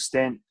to an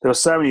extent. There were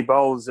so many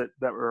bowlers that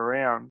were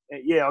around.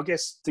 Yeah, I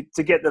guess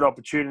to get that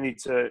opportunity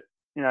to,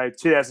 you know,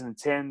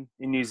 2010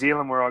 in New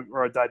Zealand where I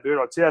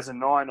debuted.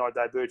 2009 I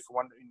debuted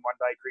in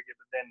one-day cricket,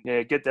 but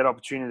then get that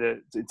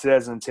opportunity in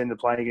 2010 to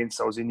play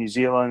against. I was in New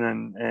Zealand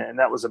and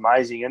that was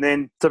amazing. And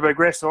then to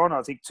progress on,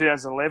 I think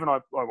 2011 I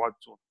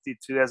did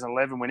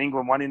 2011 when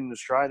England won in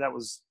Australia. That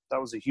was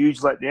a huge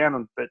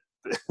letdown, but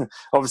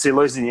obviously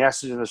losing the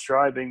Ashes in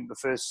Australia, being the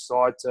first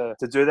side to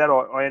do that,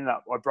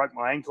 I broke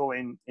my ankle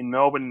in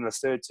Melbourne in the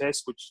third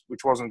test,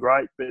 which wasn't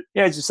great. But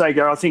yeah, as you say,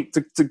 Gary, I think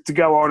to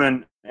go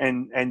on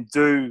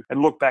and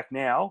look back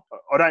now,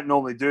 I don't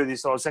normally do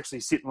this. I was actually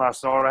sitting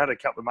last night. I had a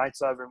couple of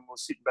mates over and we were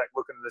sitting back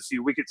looking at a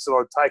few wickets that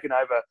I'd taken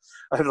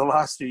over the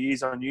last few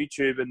years on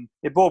YouTube, and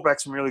it brought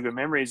back some really good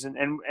memories.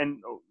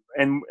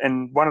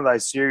 And one of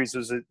those series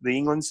was the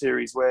England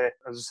series where,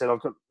 as I said,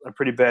 I've got a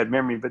pretty bad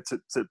memory, but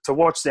to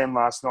watch them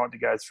last night, to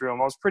go through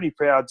them, I was pretty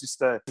proud just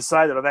to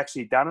say that I've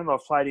actually done it.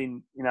 I've played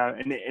in, you know,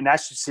 an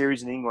Ashes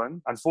series in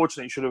England.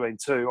 Unfortunately, it should have been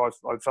two.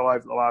 I fell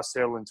over the last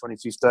hurdle in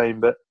 2015,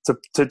 but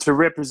to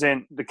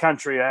represent the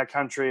country, our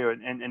country,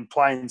 and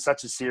play in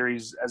such a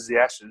series as the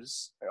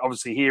Ashes,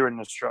 obviously here in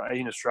Australia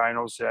and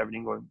obviously over in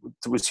England,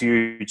 was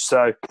huge.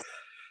 So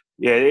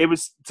yeah, it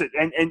was,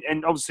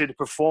 and obviously to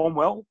perform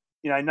well.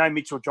 You know, no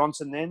Mitchell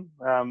Johnson then.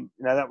 You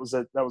know, that was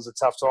a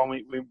tough time.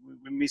 We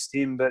missed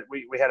him, but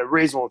we had a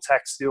reasonable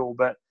attack still.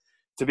 But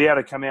to be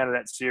able to come out of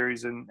that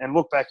series and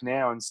look back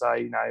now and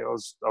say, I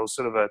was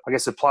sort of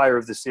a player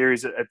of the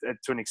series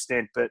to an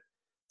extent, but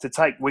to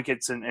take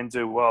wickets and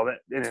do well,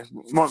 that,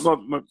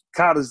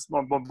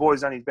 my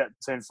boy's only about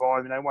to turn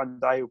 5. One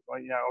day,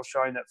 I'll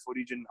show him that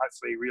footage and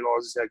hopefully he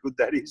realises how good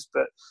that is.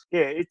 But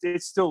yeah,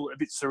 it's still a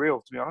bit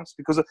surreal, to be honest,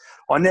 because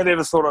I never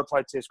ever thought I'd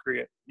play Test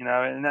cricket,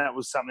 and that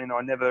was something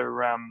I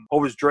never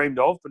always dreamed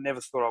of, but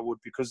never thought I would,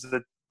 because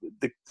the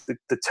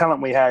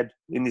talent we had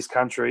in this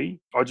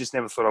country, I just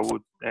never thought I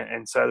would.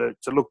 And so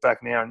to look back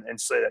now and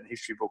see that in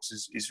history books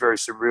is very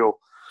surreal.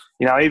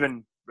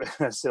 Even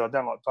I said I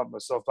don't like pumping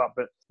myself up,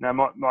 but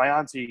my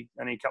auntie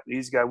only a couple of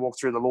years ago walked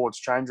through the Lord's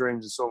change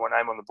rooms and saw my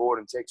name on the board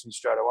and texted me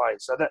straight away.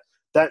 So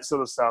that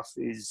sort of stuff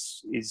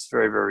is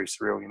very, very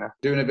surreal,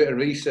 Doing a bit of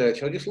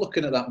research, I was just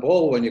looking at that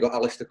ball when you got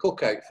Alistair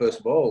Cook out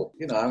first ball.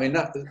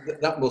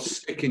 That must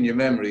stick in your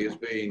memory as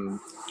being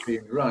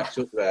right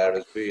up there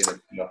as being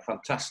a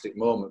fantastic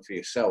moment for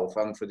yourself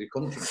and for the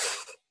country.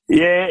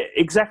 Yeah,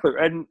 exactly.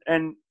 And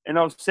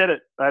I've said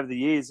it over the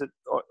years that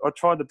I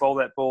tried to bowl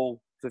that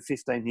ball for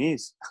 15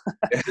 years,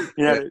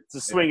 to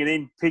swing it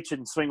in, pitch it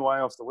and swing away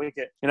off the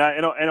wicket. And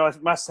I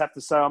must have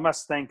to say, I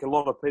must thank a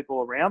lot of people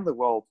around the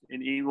world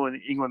in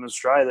England and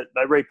Australia that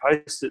they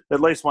repost it at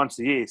least once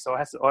a year. So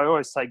I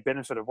always take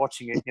benefit of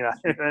watching it,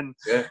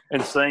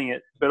 and seeing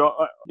it. But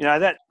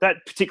that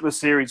particular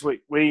series,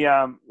 we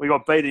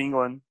got beat in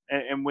England,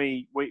 and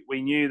we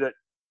knew that.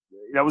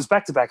 It was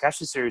back-to-back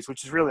Ashes series,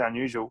 which is really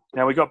unusual.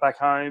 We got back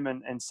home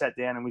and sat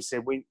down and we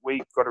said we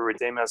got to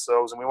redeem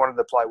ourselves and we wanted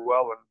to play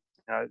well,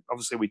 and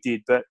obviously we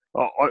did. But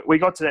we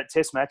got to that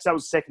Test match. That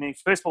was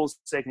first ball,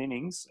 second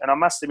innings, and I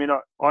must admit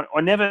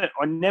I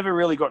never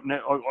really got.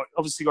 I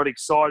obviously got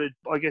excited,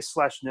 I guess,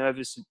 /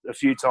 nervous a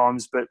few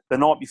times. But the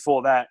night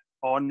before that,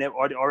 I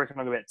reckon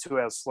I got about 2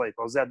 hours sleep.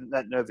 I was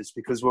that nervous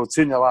because we were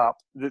 2-0 up.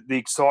 The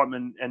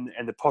excitement and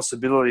the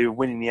possibility of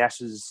winning the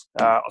Ashes,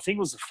 I think it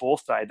was the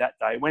 4th day that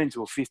day. It went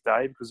into a 5th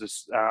day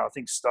because I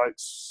think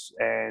Stokes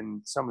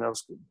and someone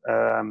else,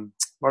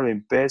 might have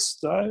been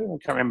Bairstow, I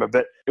can't remember.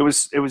 But it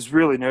was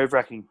really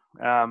nerve-wracking.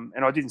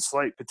 And I didn't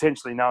sleep,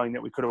 potentially knowing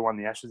that we could have won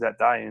the Ashes that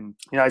day. And,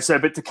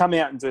 but to come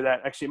out and do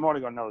that, actually it might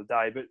have got another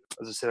day, but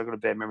as I said, I've got a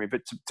bad memory.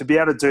 But to be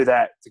able to do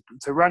that,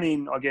 to run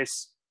in, I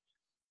guess,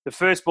 the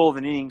first ball of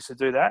an innings, to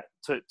do that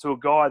to a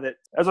guy that,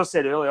 as I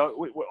said earlier,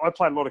 I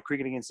played a lot of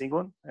cricket against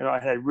England, and I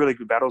had really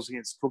good battles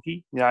against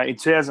Cookie. In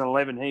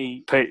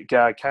 2011,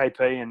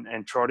 KP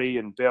and Trotty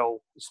and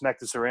Bell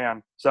smacked us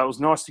around. So it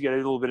was nice to get a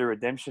little bit of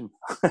redemption,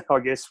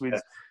 I guess,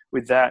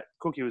 with that.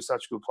 Cookie was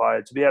such a good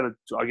player to be able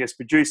to, I guess,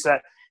 produce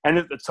that. And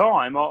at the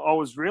time, I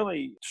was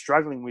really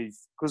struggling with,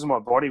 because my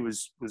body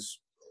was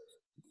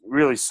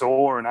really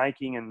sore and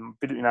aching, and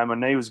my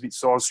knee was a bit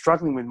sore. I was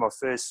struggling with my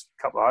first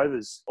couple of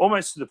overs,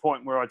 almost to the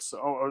point where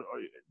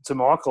to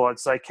Michael, I'd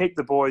say, keep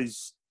the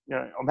boys.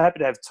 I'm happy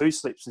to have 2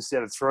 slips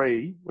instead of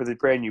 3 with a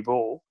brand new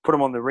ball. Put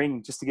them on the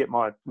ring just to get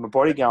my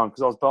body going,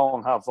 because I was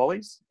bowling half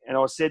volleys. And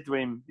I said to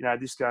him,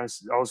 this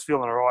goes. I was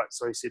feeling all right,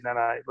 so he said, no,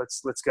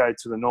 let's go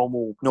to the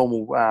normal,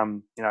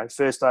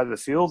 first over the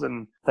field.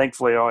 And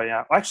thankfully,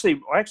 I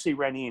actually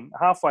ran in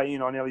halfway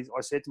in.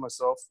 I said to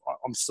myself,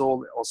 I'm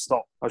sore. I'll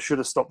stop. I should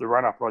have stopped the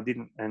run up, but I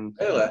didn't. And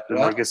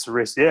I guess the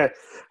rest. Yeah,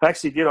 I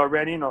actually did. I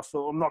ran in. I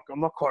thought I'm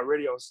not quite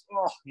ready. I was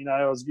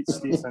a bit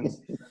stiff and.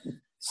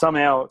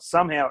 Somehow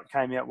it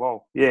came out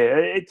well.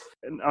 Yeah,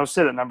 and I've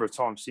said it a number of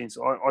times since.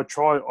 I've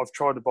tried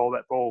to bowl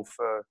that ball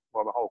for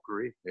my whole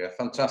career. Yeah,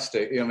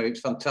 fantastic. It's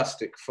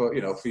fantastic for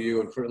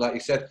you and for, like you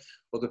said,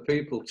 other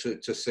people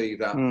to see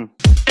that.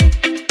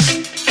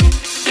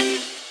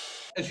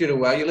 As you're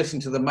aware, you listen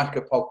to the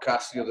Macca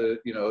podcast that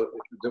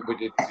we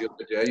did the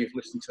other day. You've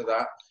listened to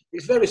that.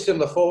 It's very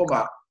similar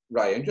format,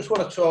 Ryan. Just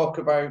want to talk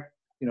about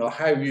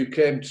how you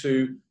came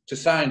to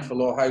sign for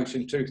Lower House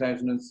in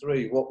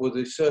 2003. What were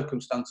the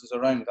circumstances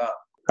around that?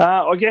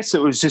 I guess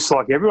it was just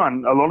like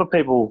everyone. A lot of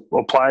people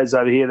or players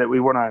over here that we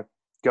want to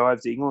go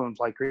over to England and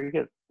play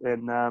cricket.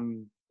 And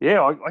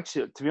I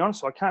actually, to be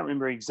honest, I can't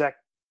remember exact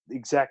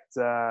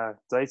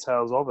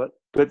details of it.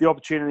 But the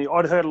opportunity,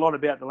 I'd heard a lot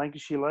about the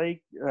Lancashire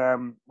League. I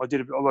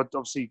did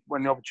obviously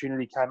when the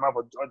opportunity came up,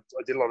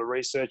 I did a lot of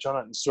research on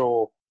it and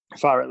saw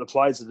far out the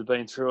players that had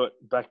been through it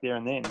back there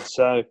and then.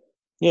 So.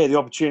 Yeah, the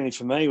opportunity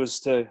for me was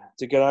to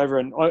get over,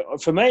 and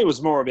for me it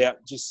was more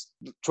about just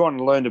trying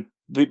to learn a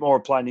bit more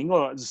of playing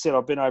England. As I said, I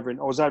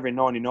was over in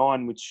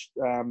 '99, which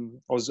I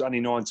was only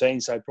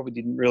 19, so I probably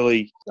didn't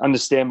really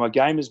understand my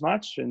game as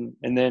much, and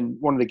then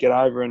wanted to get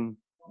over and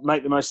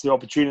make the most of the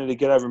opportunity to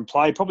get over and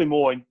play. Probably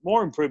more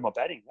improve my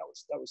batting.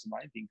 That was the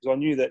main thing, because I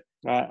knew that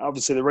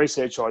obviously the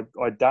research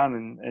I'd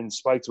done and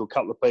spoke to a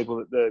couple of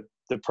people that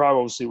the pro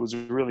obviously was a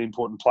really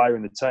important player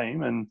in the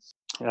team, and.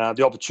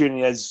 The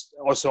opportunity, as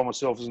I saw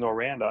myself as an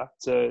all-rounder,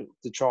 to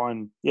try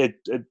and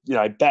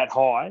bat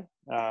high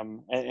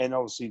and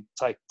obviously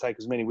take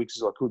as many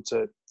wickets as I could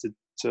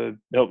to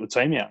help the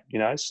team out.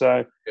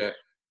 So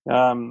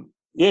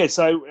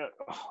So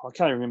I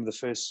can't remember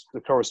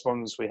the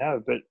correspondence we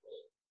have, but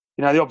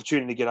the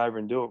opportunity to get over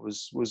and do it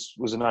was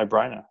a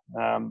no-brainer.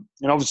 And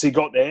obviously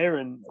got there,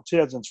 and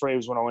 2003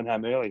 was when I went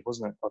home early,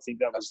 wasn't it? I think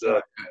that was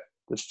the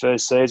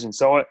first season.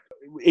 So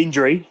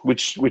injury,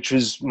 which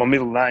was my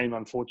middle name,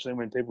 unfortunately,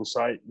 when people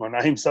say my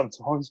name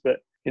sometimes. But,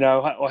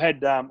 I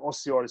had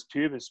osteitis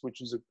pubis, which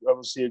was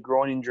obviously a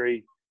groin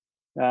injury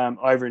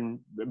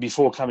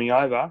before coming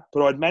over.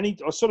 But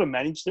I sort of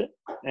managed it.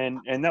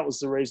 And that was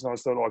the reason I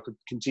thought I could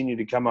continue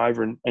to come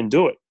over and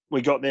do it.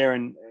 We got there,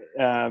 and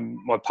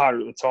my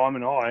partner at the time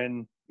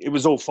and it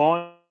was all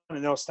fine.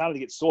 And then I started to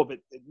get sore. But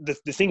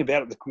the thing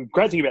about it, the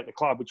great thing about the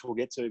club, which we'll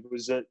get to,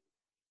 was that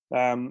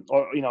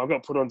I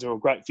got put onto a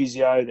great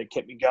physio that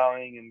kept me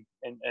going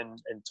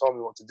and told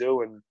me what to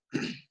do.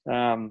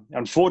 And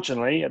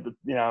unfortunately, I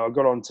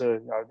got on to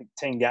I think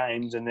 10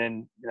 games, and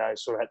then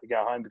sort of had to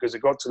go home because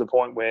it got to the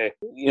point where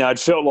it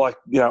felt like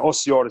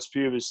osteitis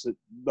pubis, that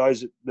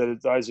those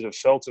that have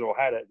felt it or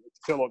had it, it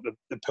felt like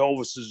the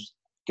pelvis was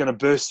going to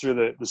burst through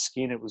the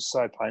skin. It was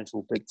so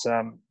painful. But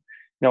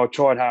I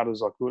tried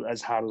as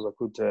hard as I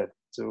could to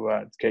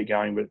keep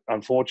going, but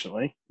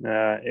unfortunately,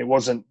 it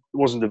wasn't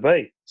to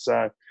be.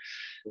 So,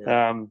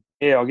 I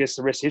guess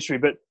the rest is history.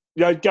 But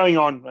going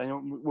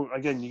on,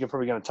 again, you're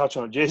probably going to touch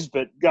on it, Jez.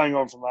 But going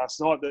on from last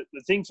night,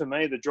 the thing for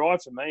me, the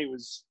drive for me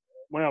was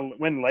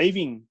when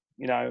leaving.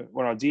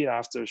 When I did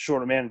after a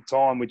short amount of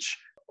time, which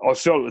I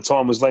felt at the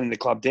time was letting the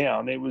club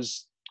down. It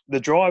was the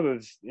drive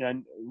of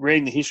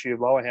reading the history of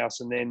Lower House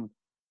and then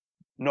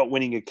not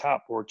winning a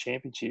cup or a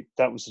championship.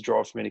 That was the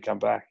drive for me to come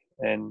back.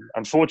 And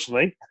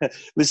unfortunately,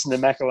 listen to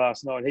Macca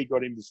last night. He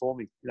got in before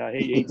me.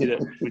 He did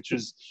it, which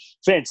was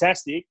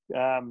fantastic.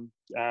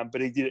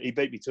 But he did it. He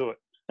beat me to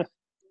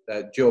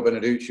it. Joe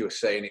Beneducci was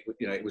saying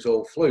it was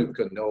all fluke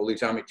and all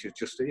these amateurs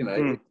just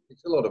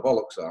it's a lot of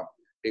bollocks.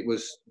 It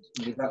was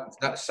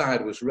that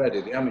side was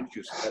ready. The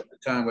amateurs at the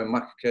time when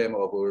Macca came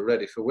over were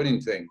ready for winning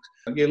things.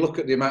 And you look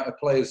at the amount of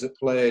players that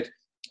played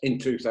in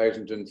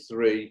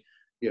 2003.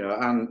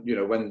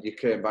 When you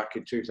came back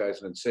in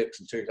 2006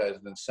 and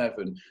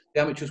 2007,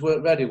 the amateurs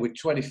weren't ready with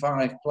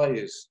 25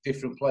 players,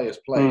 different players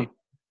playing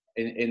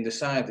in the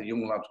side. The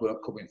young lads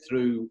weren't coming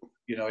through,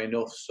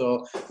 enough.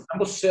 So I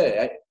must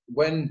say,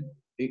 when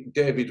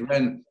David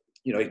Wren,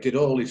 he did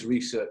all his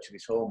research and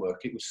his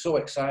homework, it was so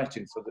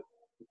exciting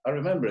I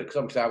remember it because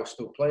obviously I was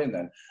still playing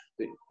then.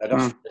 An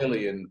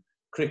Australian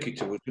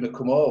cricketer was going to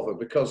come over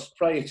because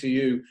prior to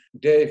you,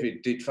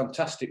 David did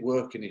fantastic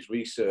work in his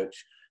research.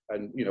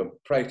 And,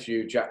 prior to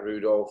you, Jack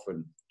Rudolph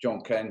and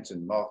John Kent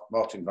and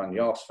Martin van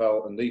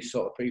Jaarsveld and these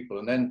sort of people.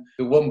 And then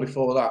the one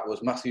before that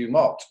was Matthew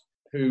Mott,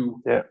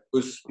 who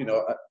was,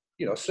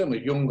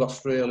 certainly young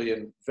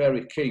Australian,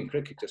 very keen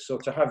cricketer. So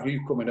to have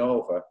you coming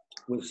over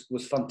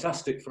was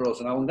fantastic for us.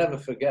 And I'll never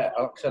forget,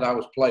 like I said, I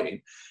was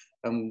playing.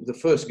 And the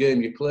first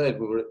game you played,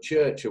 we were at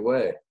Church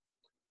away.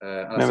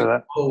 And I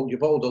think you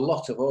bowled a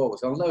lot of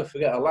overs. I'll never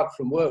forget, a lad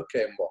from work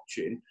came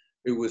watching,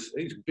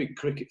 he's a big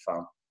cricket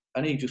fan.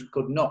 And he just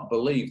could not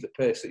believe the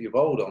pace that you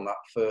bowled on that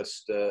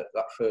first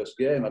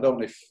game. I don't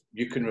know if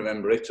you can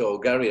remember it, or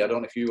Gary, I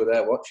don't know if you were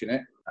there watching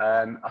it.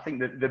 I think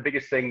the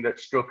biggest thing that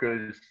struck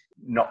us,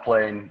 not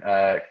playing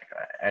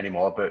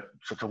anymore, but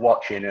sort of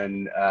watching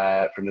and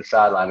from the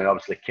sideline, and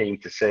obviously keen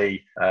to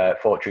see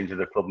fortunes of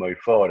the club move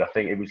forward. I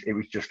think it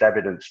was just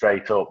evident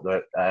straight up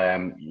that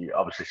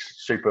obviously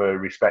super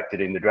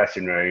respected in the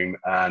dressing room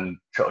and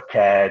sort of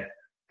cared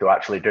to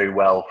actually do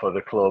well for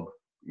the club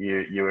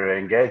you were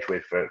engaged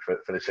with for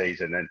the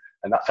season,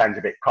 and that sounds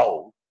a bit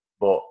cold,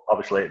 but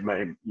obviously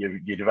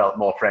you developed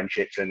more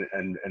friendships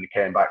and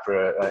came back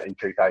in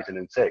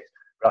 2006.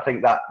 But I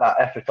think that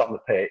effort on the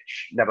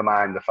pitch, never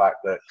mind the fact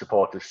that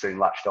supporters soon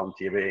latched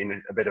onto you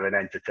being a bit of an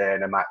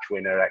entertainer, match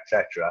winner,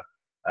 etc.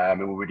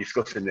 And we were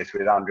discussing this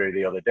with Andrew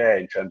the other day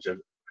in terms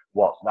of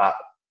what that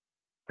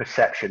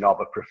perception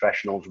of a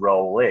professional's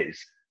role is.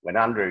 When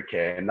Andrew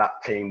came,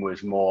 that team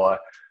was more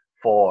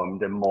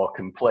formed and more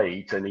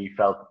complete, and he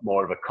felt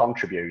more of a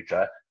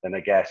contributor than I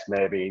guess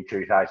maybe in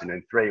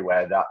 2003,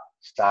 where that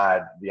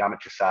side, the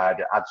amateur side,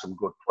 had some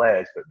good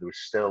players, but there was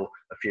still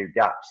a few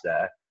gaps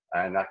there.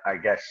 And I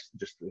guess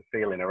just the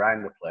feeling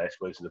around the place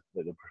was that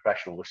the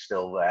professional was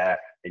still there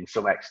to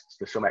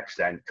some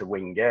extent to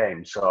win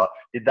games. So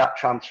did that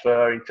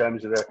transfer in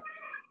terms of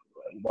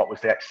what was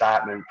the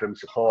excitement from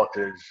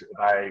supporters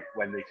about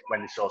when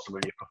they saw some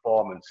of your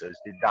performances?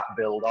 Did that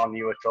build on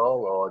you at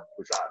all, or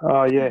was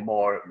that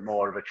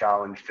more of a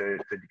challenge to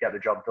get the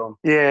job done?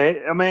 Yeah,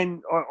 I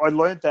mean, I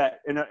learned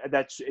that in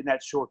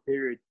that short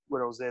period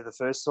when I was there the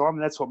first time,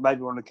 and that's what made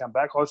me want to come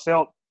back. I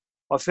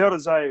felt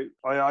as though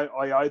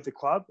I owed the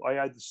club, I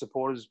owed the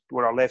supporters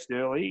when I left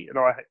early, and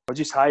I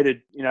just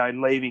hated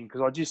leaving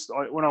because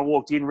when I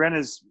walked in,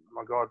 Renner's,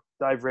 my God,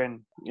 Dave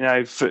Wren,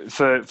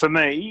 for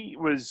me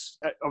was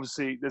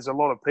obviously there's a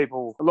lot of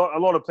people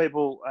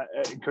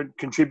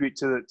contribute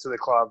to the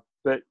club,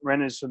 but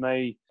Renner's for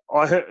me.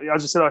 I heard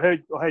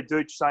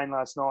Dooch saying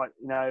last night,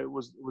 it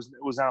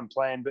was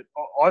unplanned, but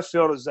I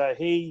felt as though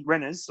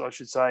Renners, I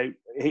should say,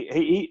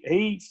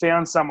 he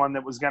found someone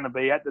that was going to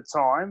be at the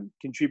time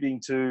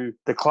contributing to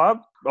the club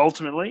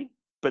ultimately,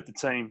 but the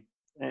team.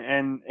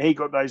 and he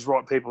got those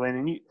right people in.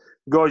 And the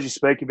guys you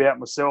speak about,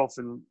 myself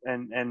and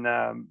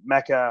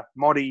Macca,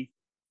 Motti,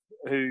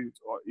 who,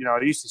 you know,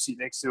 I used to sit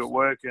next to at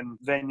work, and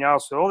Van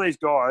Yalsford, all these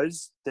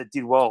guys that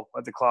did well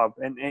at the club.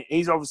 And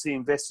he's obviously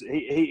invested.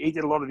 He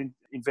did a lot of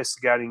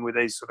investigating with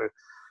these sort of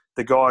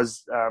the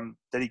guys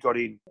that he got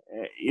in.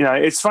 You know,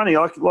 it's funny,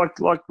 like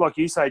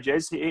you say,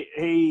 Jez.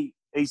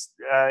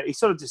 He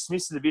sort of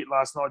dismissed it a bit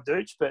last night,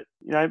 Dooch. But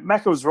you know,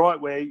 Macca was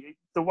right where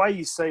the way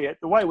you see it,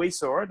 the way we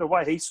saw it, the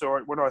way he saw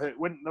it, the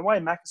way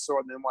Macca saw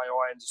it, and the way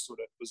I understood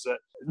it was that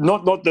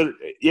not that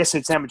yes,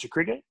 it's amateur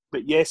cricket,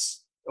 but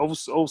yes.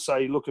 Also,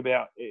 you look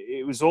about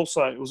it was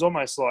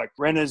almost like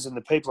Renners and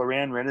the people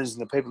around Renners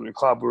and the people in the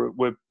club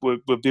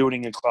were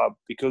building a club,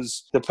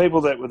 because the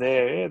people that were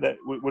there that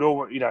would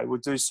all, you know,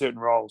 would do certain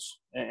roles,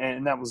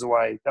 and that was the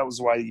way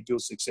you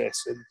build success.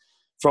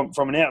 And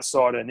from an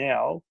outsider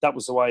now, that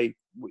was the way,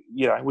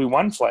 you know, we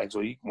won flags.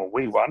 We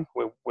won.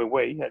 We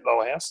at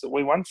Lower House, that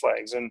we won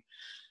flags, and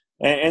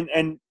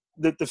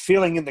the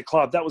feeling in the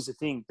club, that was the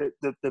thing.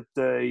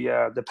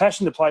 The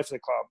passion to play for the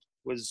club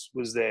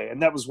was there,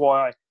 and that was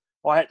why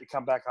I had to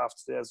come back after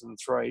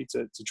 2003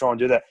 to try and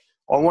do that.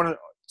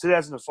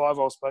 2005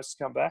 I was supposed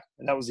to come back,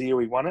 and that was the year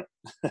we won it.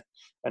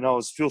 And I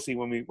was filthy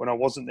when I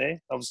wasn't there,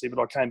 obviously,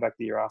 but I came back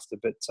the year after.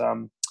 But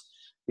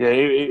yeah,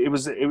 it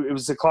was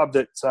a club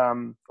that,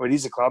 or it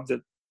is a club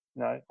that,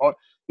 you know,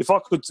 if I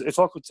could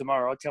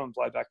tomorrow, I'd come and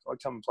play back.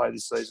 I'd come and play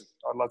this season.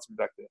 I'd love to be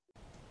back there.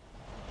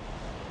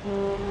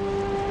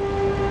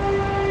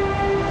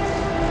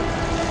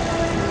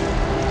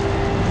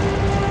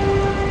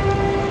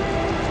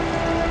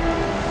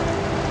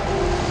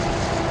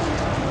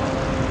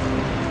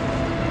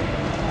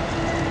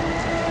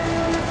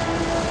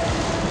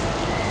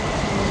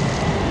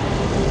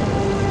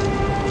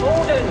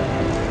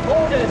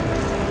 Gordon,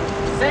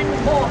 send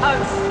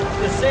Morehouse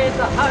to save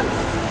the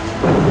house.